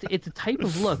 it's a type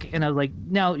of look, and I was like,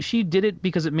 now she did it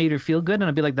because it made her feel good, and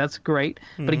I'd be like, that's great.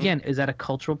 Mm-hmm. But again, is that a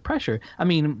cultural pressure? I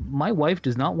mean, my wife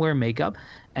does not wear makeup,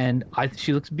 and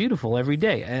she looks beautiful every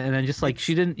day, and I'm just like,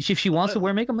 if she wants to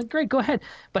wear makeup, I'm like, great, go ahead.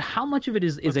 But how much of it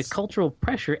is a cultural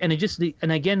pressure, and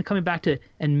and again, coming back to,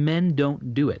 and men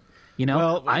don't do it.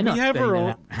 Well, I know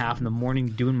half in the morning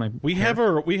doing my hair.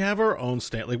 We have our own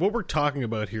stand. Like, what we're talking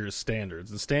about here is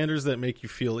standards. The standards that make you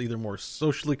feel either more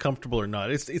socially comfortable or not.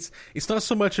 It's not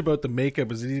so much about the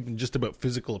makeup as it even just about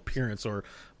physical appearance or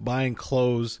buying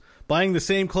the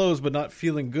same clothes but not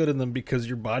feeling good in them because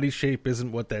your body shape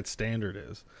isn't what that standard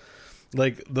is.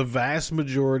 Like, the vast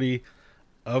majority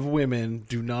of women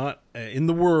in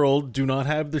the world do not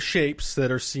have the shapes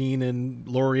that are seen in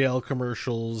L'Oreal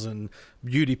commercials and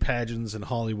beauty pageants in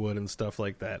Hollywood and stuff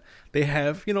like that. They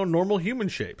have, normal human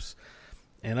shapes.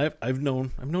 And I've known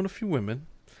a few women,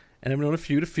 and I've known a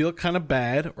few to feel kind of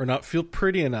bad or not feel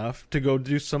pretty enough to go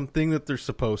do something that they're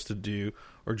supposed to do,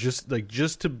 or just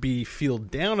to feel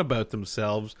down about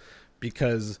themselves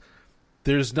because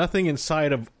there's nothing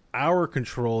inside of our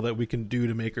control that we can do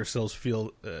to make ourselves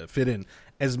feel fit in.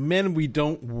 As men, we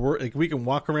don't work, like, we can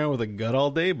walk around with a gut all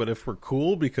day, but if we're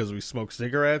cool because we smoke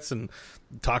cigarettes and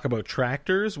talk about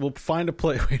tractors, we'll find a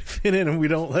way to fit in, and we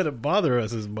don't let it bother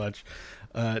us as much,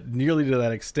 nearly to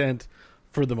that extent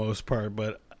for the most part.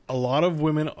 But a lot of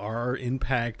women are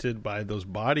impacted by those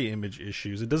body image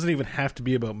issues. It doesn't even have to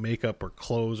be about makeup or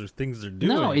clothes or things they're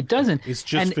doing. No, it doesn't. It's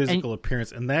just physical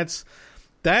appearance. And that's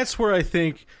where I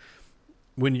think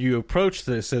when you approach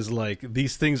this as like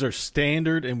these things are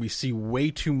standard and we see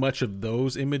way too much of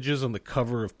those images on the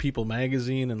cover of People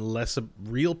magazine and less of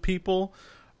real people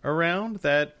around,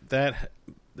 that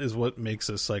is what makes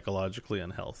us psychologically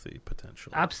unhealthy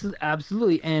potentially.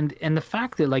 Absolutely. And the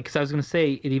fact that, like, 'cause I was going to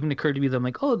say, it even occurred to me that I'm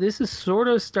like, oh, this is sort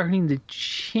of starting to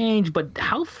change, but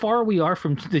how far we are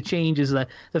from the change is the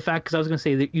fact, because I was going to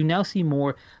say that you now see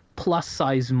more plus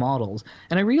size models,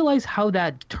 and I realize how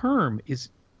that term is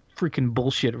freaking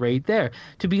bullshit right there.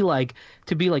 To be like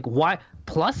why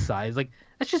plus size? Like,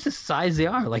 that's just the size they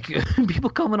are. Like, people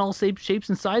come in all shapes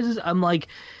and sizes. I'm like,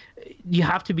 you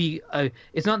have to be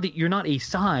it's not that you're not a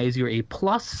size, you're a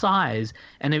plus size,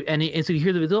 and so you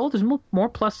hear that, oh, there's more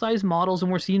plus size models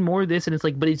and we're seeing more of this, and it's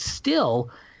like, but it's still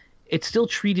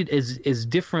treated as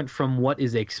different from what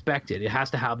is expected. It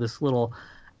has to have this little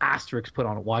asterisk put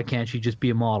on it. Why can't she just be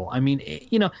a model? I mean,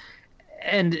 you know,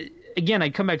 and again,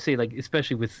 I come back to say, like,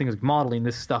 especially with things like modeling,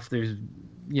 this stuff, there's,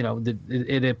 you know,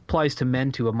 it applies to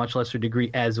men to a much lesser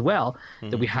degree as well,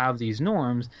 that we have these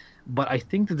norms. But I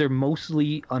think that they're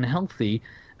mostly unhealthy,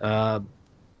 and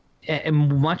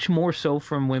much more so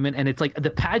from women. And it's like the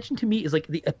pageant to me is like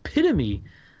the epitome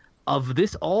of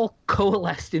this all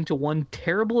coalesced into one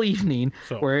terrible evening,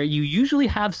 where you usually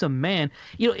have some man.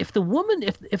 You know, if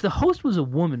the host was a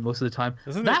woman most of the time,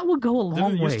 that would go a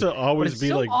long way. Used to always be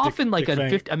so like often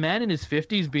Dick a man in his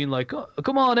 50s being like, oh,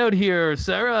 come on out here,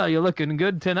 Sarah, you're looking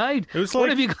good tonight. What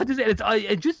have you got to say?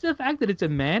 It's just the fact that it's a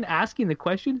man asking the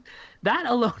question, that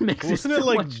alone makes it so much. Wasn't it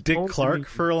like Dick Clark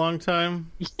for a long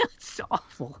time? Yeah, it's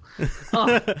awful.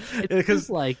 It's just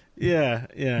like,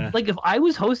 yeah. Like, if I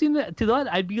was hosting that,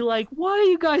 I'd be like, why are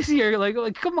you guys here?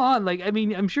 Like come on. Like, I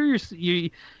mean, I'm sure you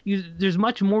there's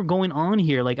much more going on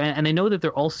here. Like, and I know that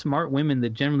they're all smart women that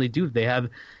generally do. They have,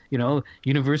 you know,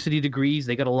 university degrees.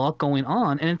 They got a lot going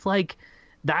on, and it's like,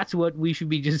 that's what we should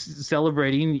be just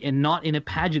celebrating, and not in a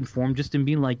pageant form, just in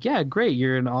being like, yeah, great,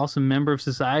 you're an awesome member of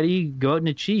society, go out and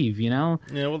achieve, you know?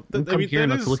 Yeah, well, come here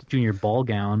and let's look at you in your ball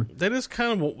gown. That is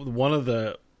kind of one of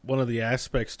the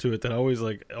aspects to it that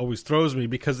always throws me,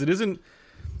 because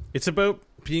it's about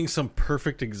being some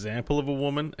perfect example of a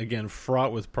woman, again,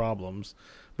 fraught with problems.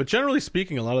 But generally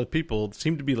speaking, a lot of the people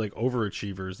seem to be like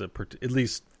overachievers that, at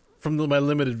least from my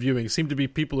limited viewing, seem to be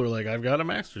people who are like, I've got a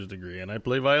master's degree and I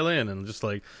play violin, and just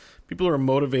like people who are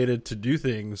motivated to do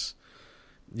things,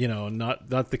 you know, not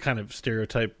the kind of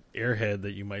stereotype airhead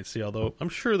that you might see, although I'm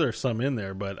sure there's some in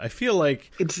there, but I feel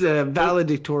like it's a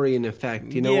valedictorian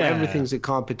effect, you know. Everything's a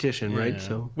competition, right?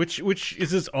 So which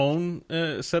is its own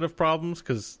set of problems,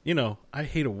 because, you know, I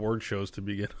hate award shows to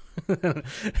begin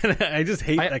and I just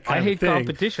hate that kind of thing. I hate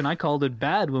competition. I called it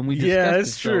bad when we discussed it. Yeah,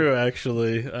 it's true,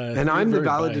 actually. And I'm the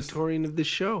valedictorian of the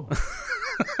show.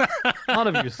 Not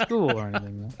of your school or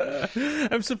anything.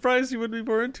 I'm surprised you would be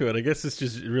more into it. I guess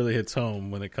it really hits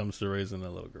home when it comes to raising a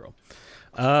little girl.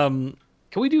 Can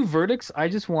we do verdicts? I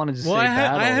just wanted to say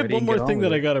I had one more thing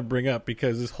that I got to bring up,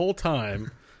 because this whole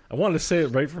time, I wanted to say it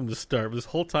right from the start, but this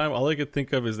whole time, all I could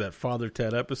think of is that Father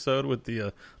Ted episode with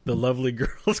the Lovely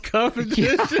Girls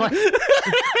competition. Yeah,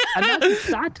 and that's a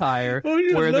satire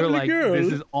where they're like, girl,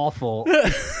 this is awful.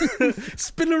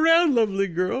 Spin around, lovely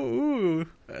girl. Ooh.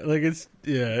 Like, it's,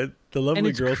 the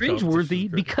Lovely Girls competition. And it's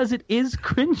cringeworthy because it is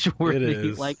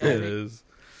cringeworthy. It is.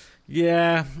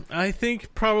 Yeah, I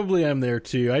think probably I'm there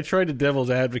too. I tried to devil's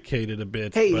advocate it a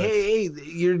bit. Hey,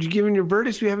 you're giving your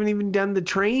verdicts. We haven't even done the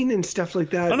train and stuff like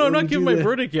that. Oh, no, I'm not giving my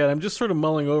verdict yet. I'm just sort of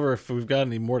mulling over if we've got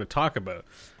any more to talk about.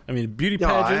 I mean, beauty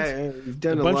pageants,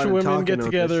 a bunch of women get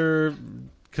together,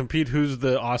 compete who's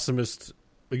the awesomest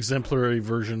exemplary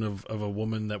version of a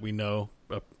woman that we know,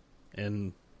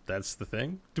 and that's the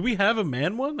thing. Do we have a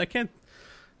man one? I can't.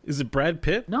 Is it Brad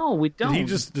Pitt? No, we don't.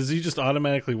 Does he just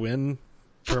automatically win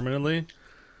permanently?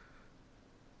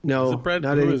 No,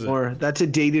 not anymore. That's a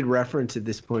dated reference at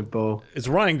this point, Bo. It's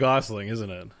Ryan Gosling, isn't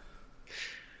it?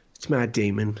 It's Matt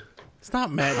Damon. It's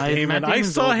not Matt Damon. I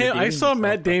saw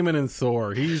Matt Damon in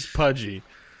Thor. He's pudgy.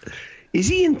 Is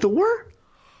he in Thor?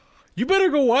 You better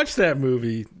go watch that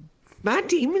movie. Matt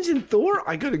Damon's in Thor?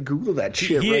 I gotta Google that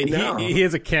shit right now. He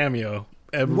has a cameo.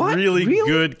 Really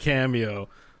good cameo.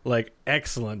 Like,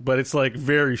 excellent. But it's like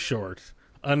very short.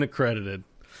 Unaccredited.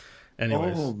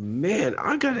 Anyways. Oh, man.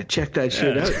 I gotta check that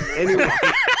shit out. Anyway.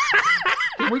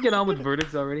 Can we get on with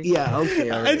verdicts already? Yeah,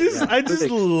 okay. All right. I just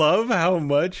love how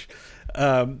much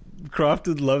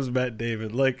Crofton loves Matt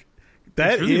Damon. Like,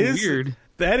 that really is weird.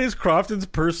 That is Crofton's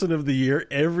Person of the Year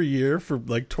every year for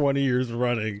like 20 years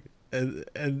running.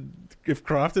 and if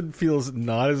Crofton feels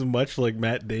not as much like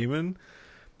Matt Damon,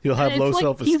 he'll have low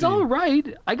self-esteem. He's all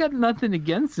right. I got nothing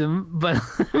against him, but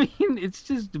I mean, it's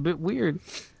just a bit weird.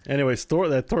 Anyway,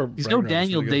 Thor. He's no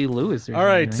Daniel Day-Lewis. All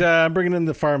right, I'm bringing in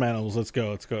the farm animals. Let's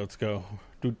go.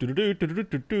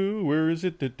 Where is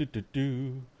it?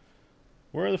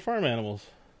 Where are the farm animals?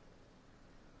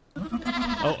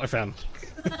 Oh, I found them.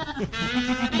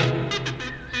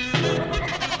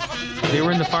 They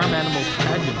were in the farm animal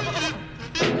pageant.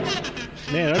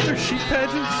 Man, aren't there sheep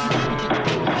pageants?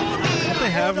 Don't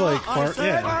they have like farm?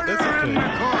 Yeah, that's okay.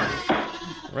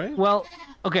 Right? Well,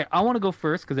 okay, I want to go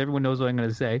first because everyone knows what I'm going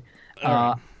to say.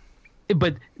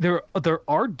 But there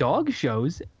are dog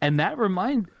shows, and that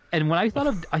And when I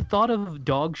thought of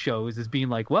dog shows as being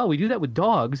like, well, we do that with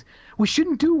dogs. We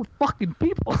shouldn't do it with fucking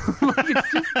people. Like,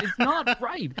 it's not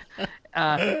right.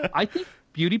 I think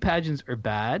beauty pageants are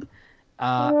bad.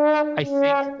 I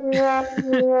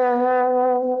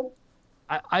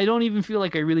don't even feel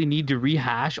like I really need to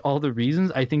rehash all the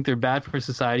reasons. I think they're bad for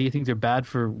society. I think they're bad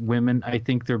for women. I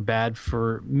think they're bad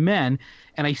for men.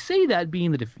 And I say that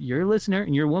being that if you're a listener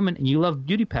and you're a woman and you love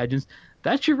beauty pageants,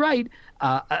 that's your right.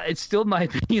 It's still my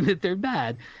opinion that they're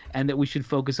bad and that we should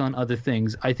focus on other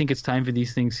things. I think it's time for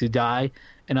these things to die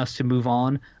and us to move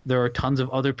on. There are tons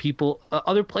of other people,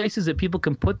 other places that people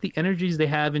can put the energies they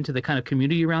have into the kind of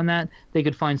community around that. They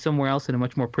could find somewhere else in a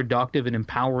much more productive and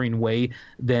empowering way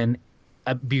than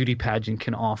a beauty pageant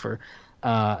can offer.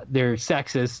 They're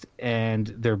sexist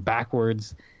and they're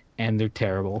backwards and they're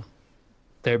terrible.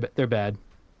 They're bad.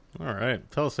 All right.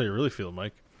 Tell us how you really feel,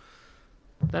 Mike.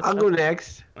 I'll go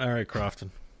next. All right,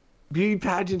 Crofton. Beauty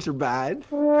pageants are bad.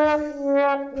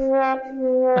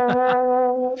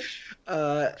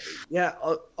 Yeah,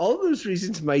 all those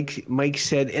reasons Mike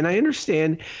said, and I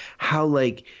understand how,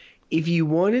 like, if you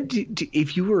wanted to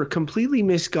if you were completely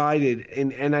misguided,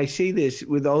 and I say this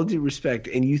with all due respect,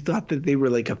 and you thought that they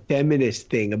were like a feminist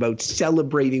thing about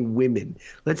celebrating women.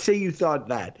 Let's say you thought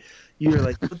that. You're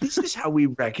like, well, this is how we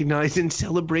recognize and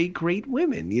celebrate great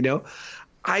women, you know?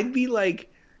 I'd be like,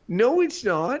 no, it's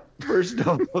not, first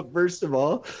of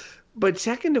all. But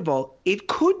second of all, it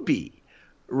could be,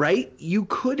 right? You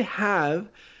could have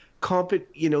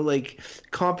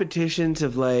competitions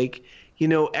of, like, you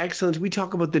know, excellence. We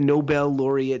talk about the Nobel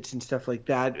laureates and stuff like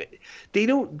that. They're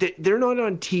not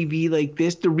on TV like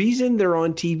this. The reason they're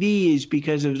on TV is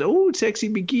because of, sexy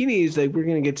bikinis. Like, we're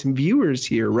going to get some viewers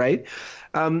here, right?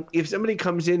 If somebody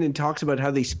comes in and talks about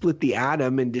how they split the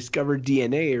atom and discovered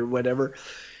DNA or whatever,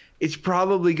 it's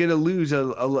probably going to lose a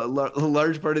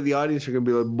large part of the audience. Are going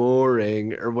to be like,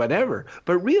 boring or whatever.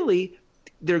 But really,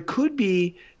 there can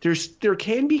be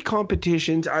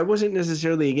competitions. I wasn't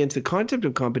necessarily against the concept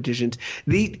of competitions.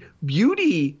 The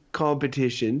beauty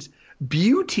competitions,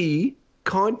 beauty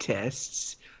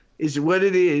contests is what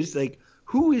it is. Like,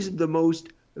 who is the most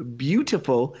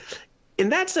beautiful?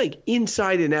 And that's like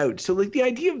inside and out. So, like, the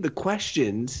idea of the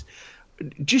questions,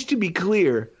 just to be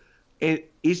clear,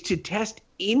 is to test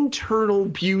internal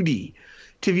beauty,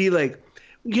 to be like,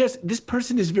 yes, this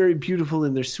person is very beautiful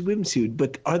in their swimsuit,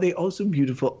 but are they also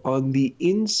beautiful on the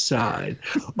inside?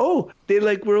 Oh, they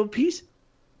like world peace?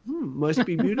 Must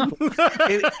be beautiful.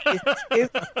 and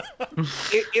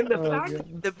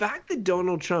the fact that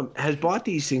Donald Trump has bought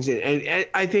these things, and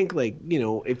I think, like, you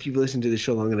know, if you've listened to the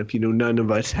show long enough, you know none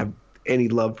of us have any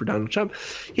love for Donald Trump.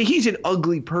 He's an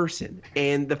ugly person.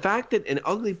 And the fact that an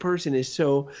ugly person is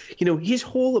so, you know, his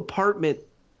whole apartment,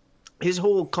 his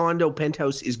whole condo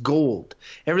penthouse is gold.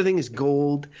 Everything is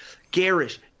gold,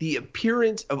 garish. The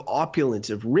appearance of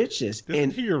opulence, of richness.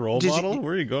 Isn't he your role model?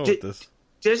 Where are you going with this?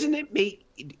 Doesn't it make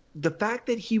the fact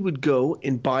that he would go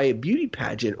and buy a beauty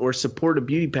pageant or support a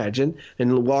beauty pageant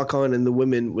and walk on in the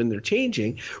women when they're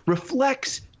changing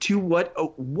reflects to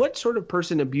what sort of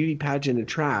person a beauty pageant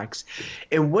attracts,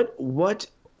 and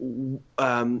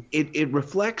it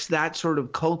reflects that sort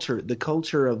of culture, the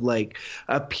culture of, like,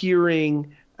 appearance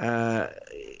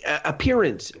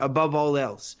above all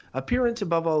else,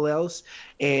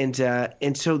 and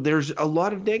so there's a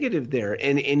lot of negative there,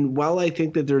 and while I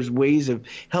think that there's ways of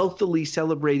healthily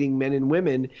celebrating men and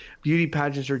women, beauty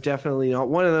pageants are definitely not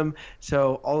one of them.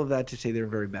 So all of that to say they're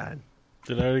very bad.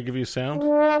 Did I already give you sound?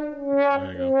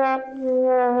 There you go.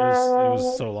 It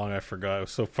was so long I forgot. It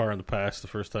was so far in the past the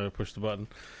first time I pushed the button.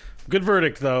 Good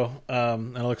verdict, though,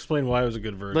 and I'll explain why it was a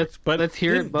good verdict. Let's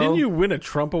hear it, Bo. Didn't you win a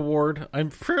Trump award?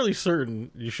 I'm fairly certain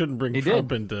you shouldn't bring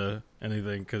Trump into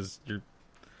anything because you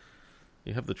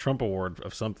have the Trump award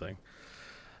of something.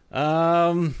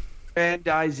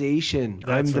 Grandization.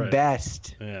 I'm the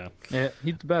best. Yeah,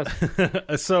 he's the best.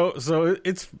 So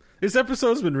this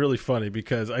episode's been really funny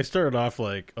because I started off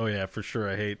like, oh yeah, for sure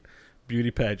I hate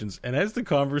beauty pageants. And as the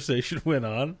conversation went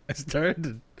on, I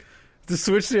started to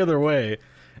switch the other way.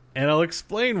 And I'll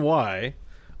explain why.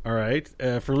 All right.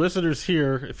 For listeners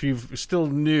here, if you've still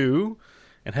new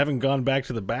and haven't gone back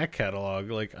to the back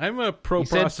catalog, like, I'm a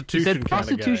pro-prostitution kind of guy. He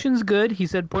said prostitution's good. He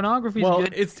said pornography's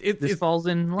good. This falls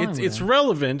in line. It's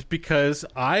relevant because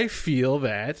I feel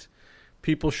that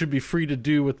people should be free to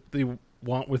do what they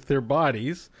want with their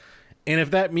bodies. And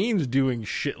if that means doing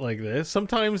shit like this,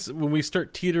 sometimes when we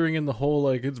start teetering in the whole,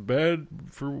 like, it's bad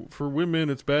for women,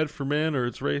 it's bad for men, or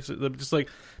it's racist, I'm just like,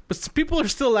 but people are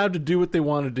still allowed to do what they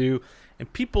want to do,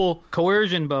 and people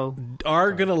coercion, Bo,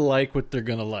 are gonna like what they're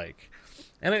gonna like.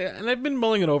 And I've been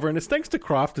mulling it over, and it's thanks to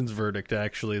Crofton's verdict,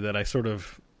 actually, that I sort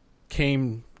of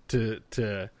came to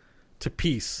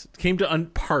peace, came to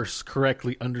parse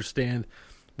correctly, understand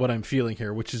what I'm feeling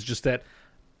here, which is just that,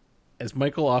 as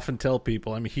Michael often tell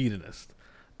people, I'm a hedonist.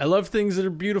 I love things that are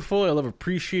beautiful. I love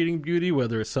appreciating beauty,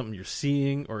 whether it's something you're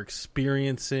seeing or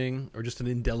experiencing or just an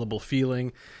indelible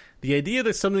feeling. The idea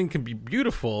that something can be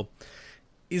beautiful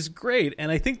is great,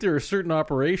 and I think there are certain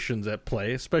operations at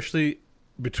play, especially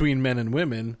between men and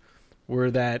women,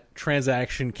 where that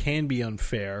transaction can be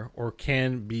unfair or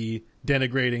can be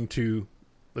denigrating to,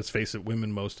 let's face it,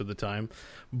 women most of the time,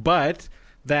 but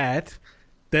that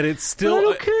it's still... I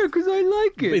don't care because I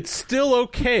like it. It's still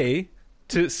okay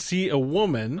to see a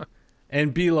woman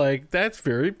and be like, I'm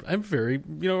very,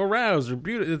 aroused or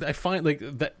beautiful. I find, like,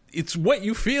 that it's what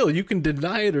you feel. You can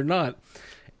deny it or not.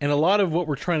 And a lot of what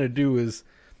we're trying to do is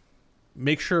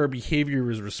make sure our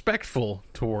behavior is respectful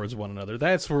towards one another.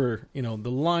 That's where,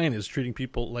 the line is treating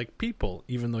people like people,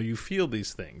 even though you feel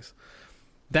these things.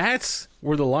 That's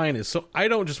where the line is. So I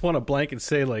don't just want to blanket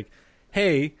say, like,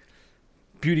 hey,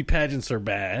 beauty pageants are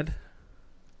bad.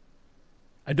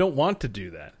 I don't want to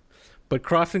do that. But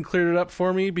Crofton cleared it up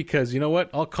for me because, you know what?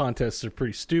 All contests are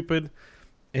pretty stupid.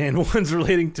 And ones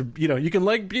relating to, you can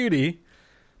like beauty,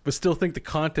 but still think the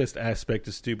contest aspect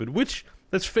is stupid, which,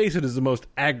 let's face it, is the most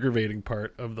aggravating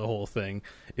part of the whole thing,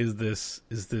 is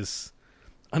this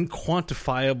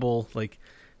unquantifiable, like,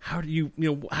 how do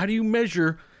you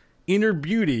measure inner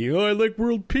beauty? Oh, I like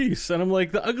world peace. And I'm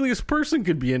like, the ugliest person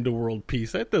could be into world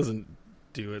peace. That doesn't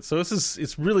do it. So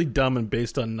it's really dumb and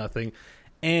based on nothing.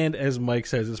 And as Mike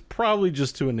says, it's probably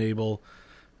just to enable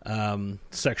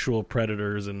sexual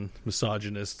predators and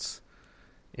misogynists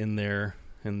in their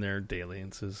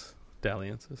dalliances.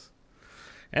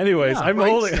 Anyways, yeah, I'm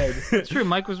holding. It's true.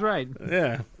 Mike was right.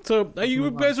 Yeah. So you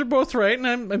guys are both right, and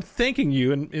I'm thanking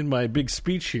you in my big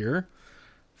speech here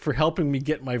for helping me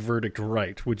get my verdict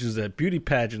right, which is that beauty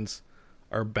pageants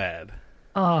are bad.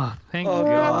 Oh, thank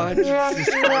God.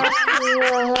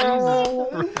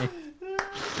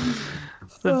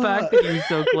 The fact that you're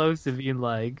so close to being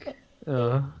like,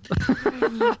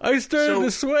 I started to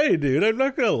sway, dude. I'm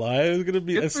not gonna lie. I was gonna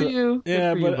be good for you.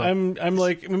 Yeah, good but for you, I'm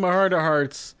like, in my heart of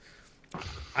hearts,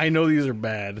 I know these are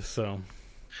bad. So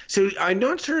I'm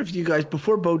not sure if you guys,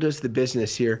 before Bo does the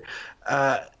business here,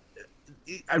 I'm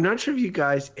not sure if you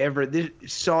guys ever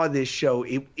saw this show.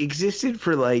 It existed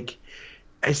for like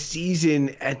a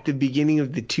season at the beginning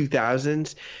of the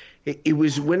 2000s. It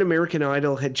was when American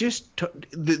Idol had just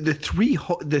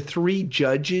the three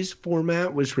judges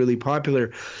format was really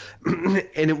popular, and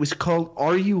it was called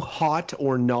 "Are You Hot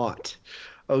or Not?"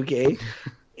 Okay,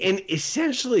 and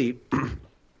essentially.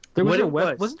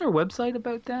 Wasn't there a website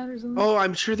about that or something? Oh,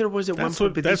 I'm sure there was at one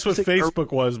point. But that's what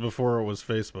Facebook was before it was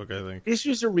Facebook, I think. This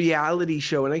was a reality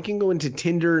show, and I can go into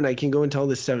Tinder and I can go into all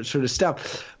this sort of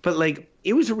stuff. But like,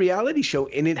 it was a reality show,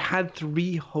 and it had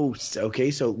three hosts. Okay,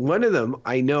 so one of them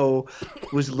I know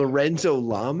was Lorenzo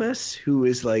Lamas, who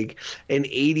is like an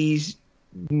 '80s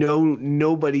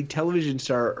nobody television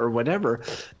star or whatever.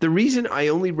 The reason I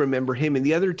only remember him, and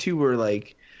the other two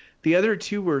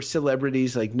were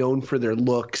celebrities like known for their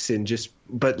looks and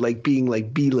but like being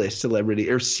like B-list celebrity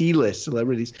or C-list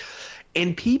celebrities.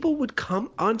 And people would come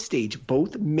on stage,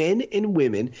 both men and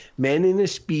women, men in a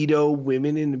Speedo,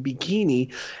 women in a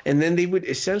bikini. And then they would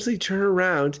essentially turn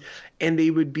around and they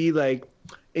would be like,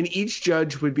 and each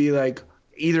judge would be like,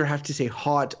 either have to say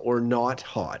hot or not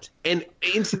hot. And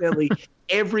incidentally,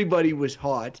 everybody was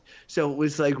hot. So it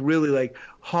was like really like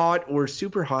hot or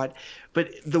super hot. But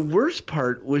the worst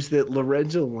part was that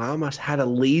Lorenzo Lamas had a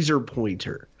laser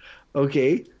pointer.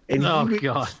 Okay? And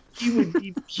God.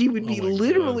 He would be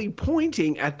literally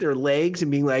pointing at their legs and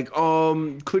being like,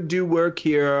 could do work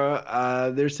here.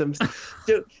 There's some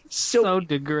so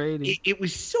degrading. It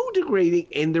was so degrading,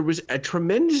 and there was a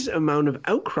tremendous amount of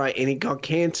outcry, and it got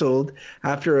canceled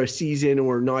after a season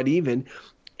or not even.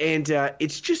 And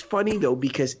it's just funny, though,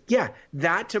 because, yeah,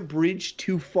 that's a bridge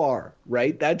too far,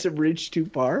 right? That's a bridge too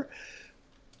far.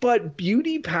 But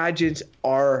beauty pageants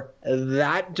are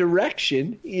that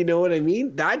direction. You know what I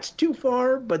mean? That's too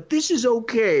far, but this is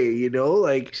okay. You know,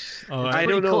 like I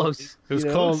don't know. Close. It was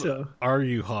called "Are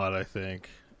You Hot?" I think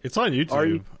it's on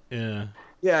YouTube. Yeah.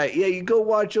 You go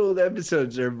watch old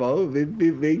episodes there, Bo.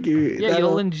 Make you,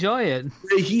 you'll enjoy it.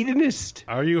 The hedonist.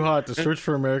 Are You Hot? To search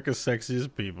for America's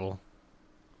sexiest people.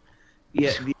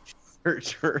 Yeah, the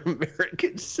search for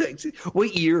America's sexiest.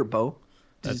 What year, Bo?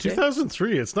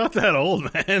 2003. It's not that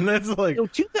old, man. That's like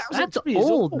 2003. That's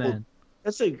old, man.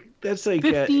 That's like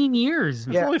 15 years.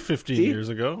 It's only 15 years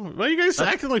ago. Why are you guys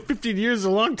acting like 15 years is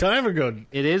a long time ago?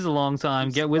 It is a long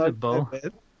time. Get with it, Bo.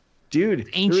 Dude,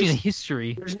 it's ancient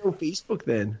history. There's no Facebook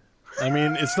then. I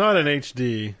mean, it's not in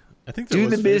HD. I think do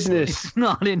the business. It's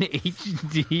not in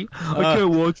HD. I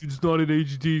can't watch it. It's not in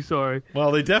HD. Sorry.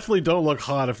 Well, they definitely don't look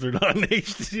hot if they're not in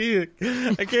HD.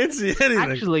 I can't see anything.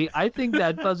 Actually, I think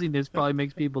that fuzziness probably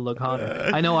makes people look hotter.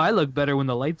 I know I look better when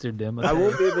the lights are dim. I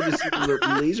won't be able to see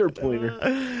the laser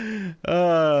pointer.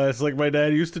 It's like my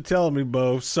dad used to tell me,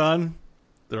 Bo, son,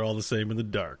 they're all the same in the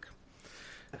dark.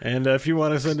 And if you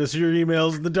want to send us your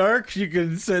emails in the dark, you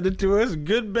can send it to us,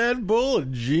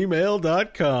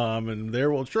 goodbadbull@gmail.com. And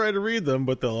there we'll try to read them,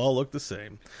 but they'll all look the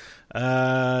same.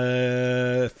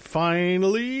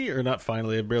 Finally, or not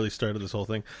finally, I barely started this whole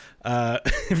thing.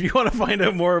 If you want to find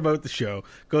out more about the show,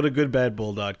 go to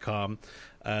goodbadbull.com.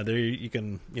 There you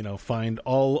can, find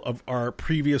all of our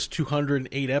previous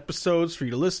 208 episodes for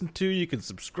you to listen to. You can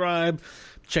subscribe,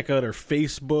 check out our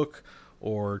Facebook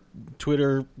or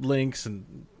Twitter links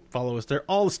and follow us there.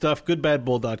 All the stuff,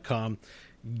 goodbadbull.com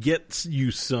gets you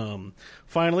some.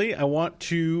 Finally, I want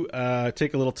to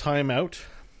take a little time out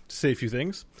to say a few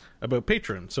things about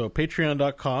Patreon. So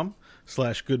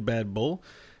patreon.com/goodbadbull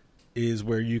is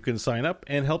where you can sign up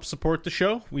and help support the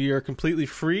show. We are completely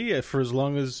free for as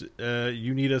long as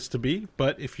you need us to be.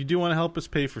 But if you do want to help us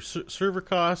pay for server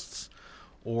costs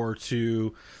or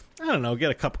to,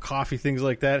 get a cup of coffee, things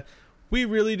like that, we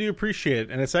really do appreciate it.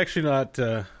 And it's actually not,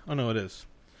 it is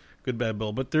Good Bad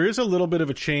Bull. But there is a little bit of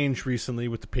a change recently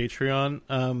with the Patreon,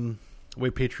 the way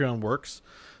Patreon works.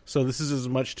 So this is as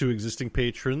much to existing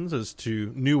patrons as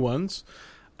to new ones.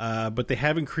 But they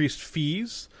have increased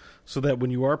fees so that when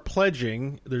you are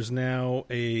pledging, there's now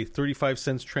a 35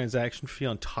 cents transaction fee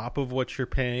on top of what you're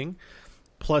paying,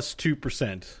 plus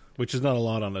 2%, which is not a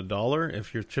lot on $1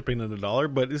 if you're chipping in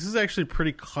 $1. But this is actually a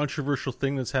pretty controversial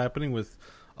thing that's happening with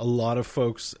a lot of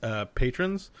folks,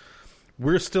 patrons.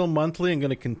 We're still monthly and going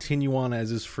to continue on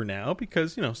as is for now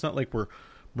because, it's not like we're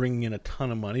bringing in a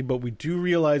ton of money, but we do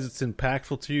realize it's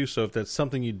impactful to you. So if that's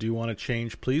something you do want to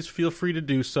change, please feel free to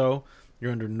do so.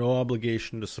 You're under no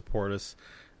obligation to support us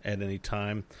at any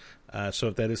time. So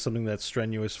if that is something that's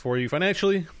strenuous for you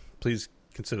financially, please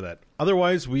consider that.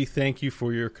 Otherwise, we thank you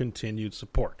for your continued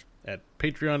support at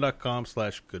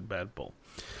patreon.com/goodbadbull. All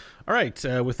right.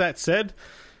 With that said,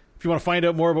 if you want to find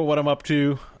out more about what I'm up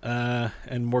to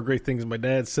and more great things my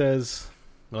dad says,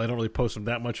 well, I don't really post them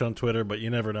that much on Twitter, but you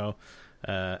never know,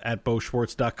 at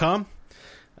BoSchwartz.com.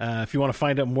 If you want to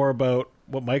find out more about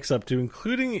what Mike's up to,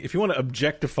 including if you want to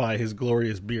objectify his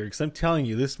glorious beard, because I'm telling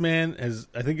you, this man is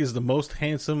the most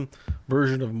handsome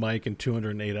version of Mike in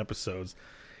 208 episodes.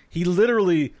 He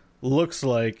literally looks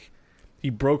like he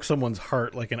broke someone's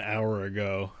heart like an hour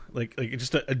ago. Like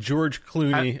just a George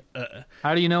Clooney.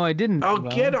 How do you know I didn't?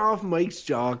 Get off Mike's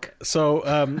jock. So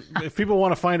if people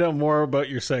want to find out more about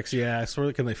your sexy ass,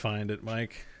 where can they find it,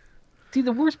 Mike? See,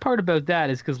 the worst part about that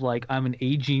is because, I'm an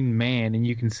aging man, and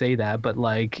you can say that, but,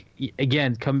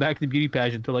 again, come back to the beauty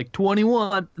pageant, they're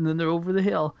 21, and then they're over the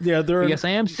hill. Yeah, I guess I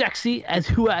am sexy as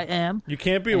who I am. You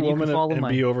can't be a woman and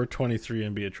be over 23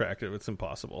 and be attractive. It's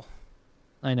impossible.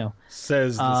 I know.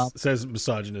 Says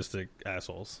misogynistic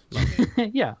assholes.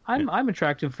 Yeah, I'm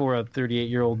attractive for a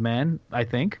 38-year-old man, I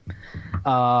think.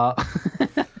 I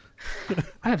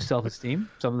have self-esteem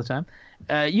some of the time.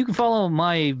 You can follow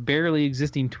my barely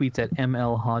existing tweets at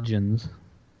ML Hodgins.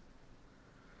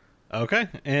 Okay,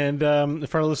 and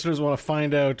if our listeners want to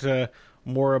find out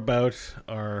more about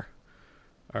our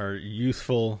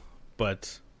youthful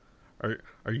but our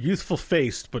youthful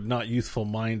faced but not youthful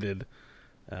minded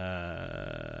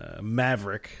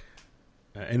maverick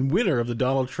and winner of the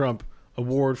Donald Trump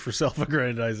Award for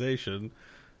Self-Aggrandization,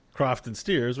 Crofton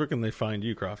Steers, where can they find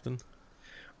you, Crofton?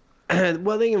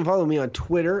 Well, they can follow me on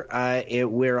Twitter,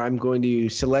 where I'm going to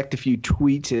select a few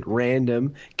tweets at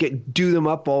random, do them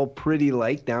up all pretty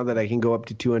now that I can go up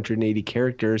to 280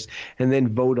 characters, and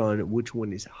then vote on which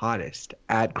one is hottest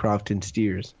at Crofton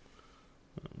Steers.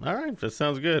 All right, that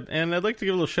sounds good. And I'd like to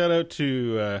give a little shout out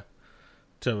to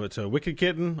Wicked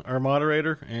Kitten, our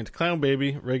moderator, and to Clown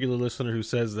Baby, regular listener, who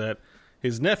says that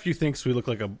His nephew thinks we look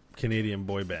like a Canadian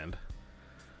boy band.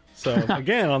 So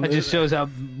again, that just shows how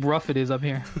rough it is up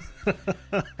here.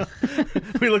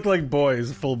 We look like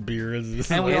boys, full beards,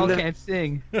 and we all can't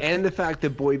sing. And the fact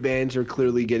that boy bands are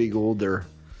clearly getting older.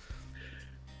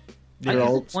 They're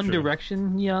all One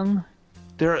Direction young.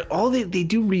 They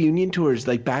do reunion tours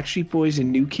like Backstreet Boys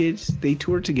and New Kids. They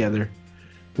tour together.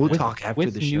 We'll talk after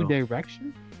the show. With New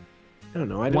Direction? I don't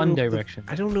know. One Direction.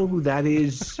 I don't know who that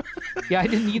is. Yeah, I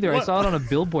didn't either. I saw it on a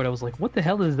billboard. I was like, "What the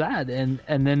hell is that?" And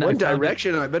then One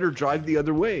Direction. I better drive the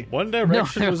other way. One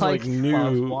Direction was like new. I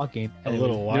was walking a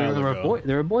little while ago.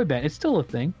 They're a boy band. It's still a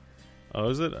thing. Oh,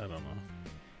 is it? I don't know.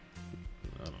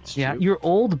 Yeah, you're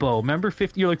old, Bo. Remember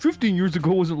 50? You're like 15 years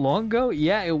ago wasn't long ago.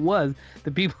 Yeah, it was.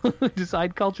 The people who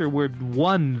decide culture were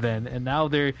one then, and now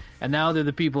they're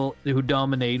the people who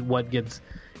dominate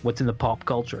what's in the pop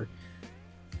culture.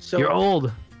 So you're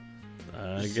old.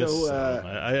 I guess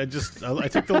I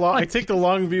take the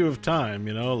long view of time.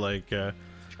 You know, like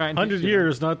 100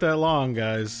 years, not that long,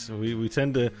 guys. We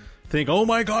tend to think, oh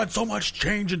my God, so much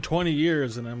change in 20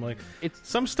 years, and I'm like,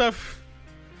 some stuff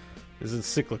isn't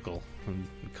cyclical and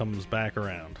comes back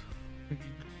around.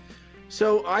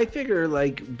 So I figure,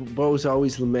 like Bo's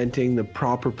always lamenting the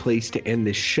proper place to end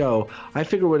this show. I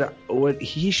figure what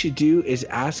he should do is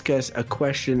ask us a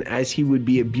question as he would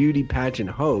be a beauty pageant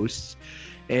host,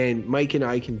 and Mike and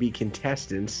I can be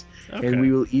contestants, and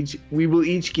we will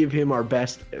each give him our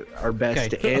best to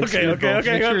answer. Okay.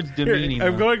 Make sure it's demeaning.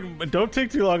 I'm going. Don't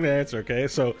take too long to answer. Okay,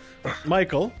 so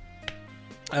Michael,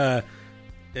 China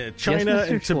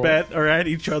and Tibet are at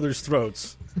each other's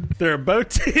throats. They're about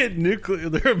to hit nuclear.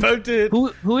 They're about to hit.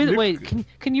 Who is? Wait,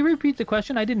 can you repeat the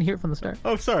question? I didn't hear it from the start.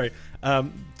 Oh, sorry.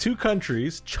 Two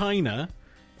countries, China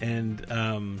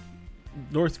and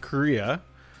North Korea.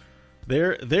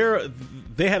 They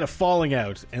had a falling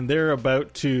out, and they're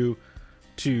about to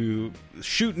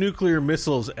shoot nuclear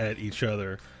missiles at each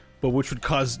other, but which would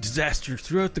cause disaster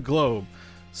throughout the globe.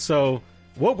 So,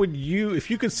 what would you,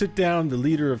 if you could sit down the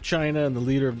leader of China and the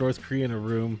leader of North Korea in a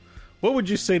room? What would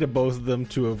you say to both of them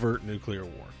to avert nuclear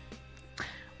war?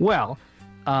 Well,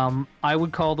 I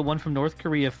would call the one from North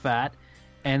Korea fat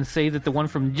and say that the one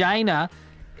from China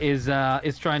is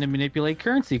trying to manipulate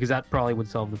currency, because that probably would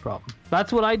solve the problem.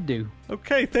 That's what I'd do.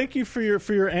 Okay, thank you for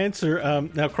your answer.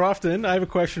 Now, Crofton, I have a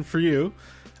question for you.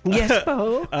 Yes,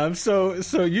 Bo.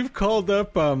 So you've called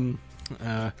up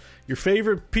your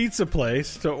favorite pizza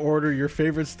place to order your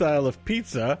favorite style of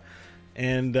pizza,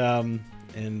 and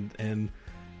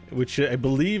which I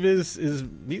believe is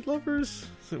Meat Lovers.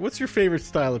 So what's your favorite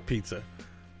style of pizza?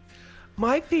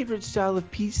 My favorite style of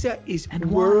pizza is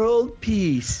World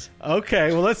Peace.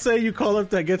 Okay, well, let's say you call up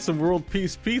to get some World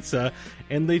Peace pizza,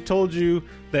 and they told you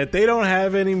that they don't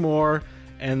have any more,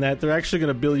 and that they're actually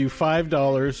going to bill you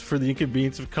 $5 for the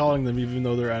inconvenience of calling them, even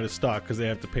though they're out of stock because they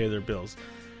have to pay their bills.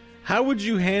 How would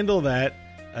you handle that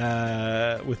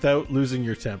without losing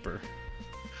your temper?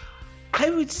 I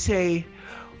would say,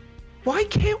 why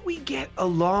can't we get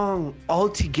along all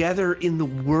together in the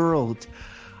world?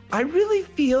 I really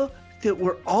feel that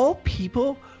we're all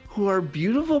people who are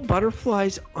beautiful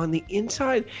butterflies on the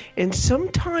inside, and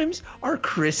sometimes our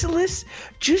chrysalis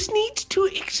just needs to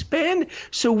expand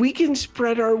so we can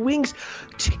spread our wings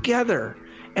together.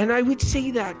 And I would say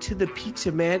that to the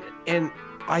pizza man, and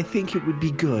I think it would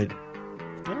be good.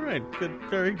 All right, good,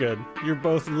 very good. You're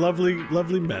both lovely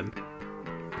men.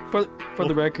 For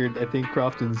the record, I think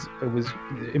Crofton's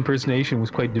impersonation was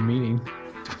quite demeaning.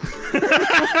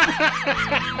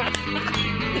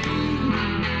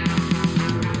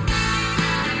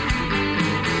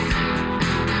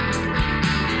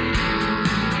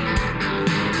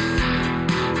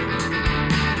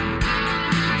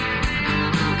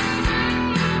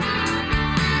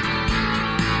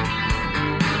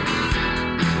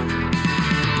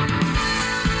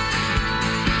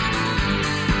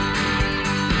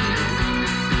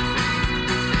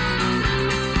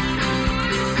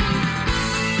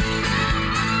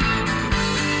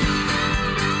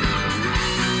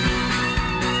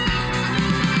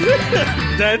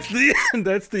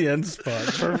 That's the end spot.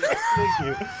 Perfect.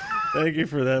 Thank you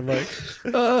for that, Mike.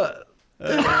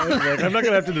 I'm not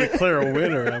gonna have to declare a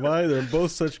winner, am I? They're both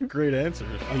such great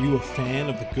answers. Are you a fan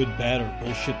of the Good, Bad, or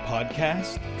Bullshit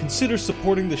podcast? Consider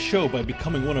supporting the show by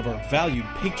becoming one of our valued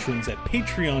patrons at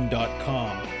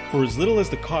patreon.com. For as little as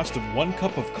the cost of 1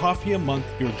 cup of coffee a month,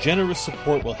 your generous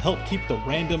support will help keep the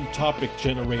random topic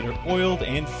generator oiled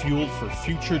and fueled for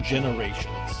future generations.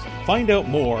 Find out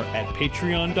more at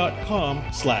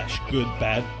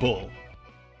patreon.com/goodbadbull.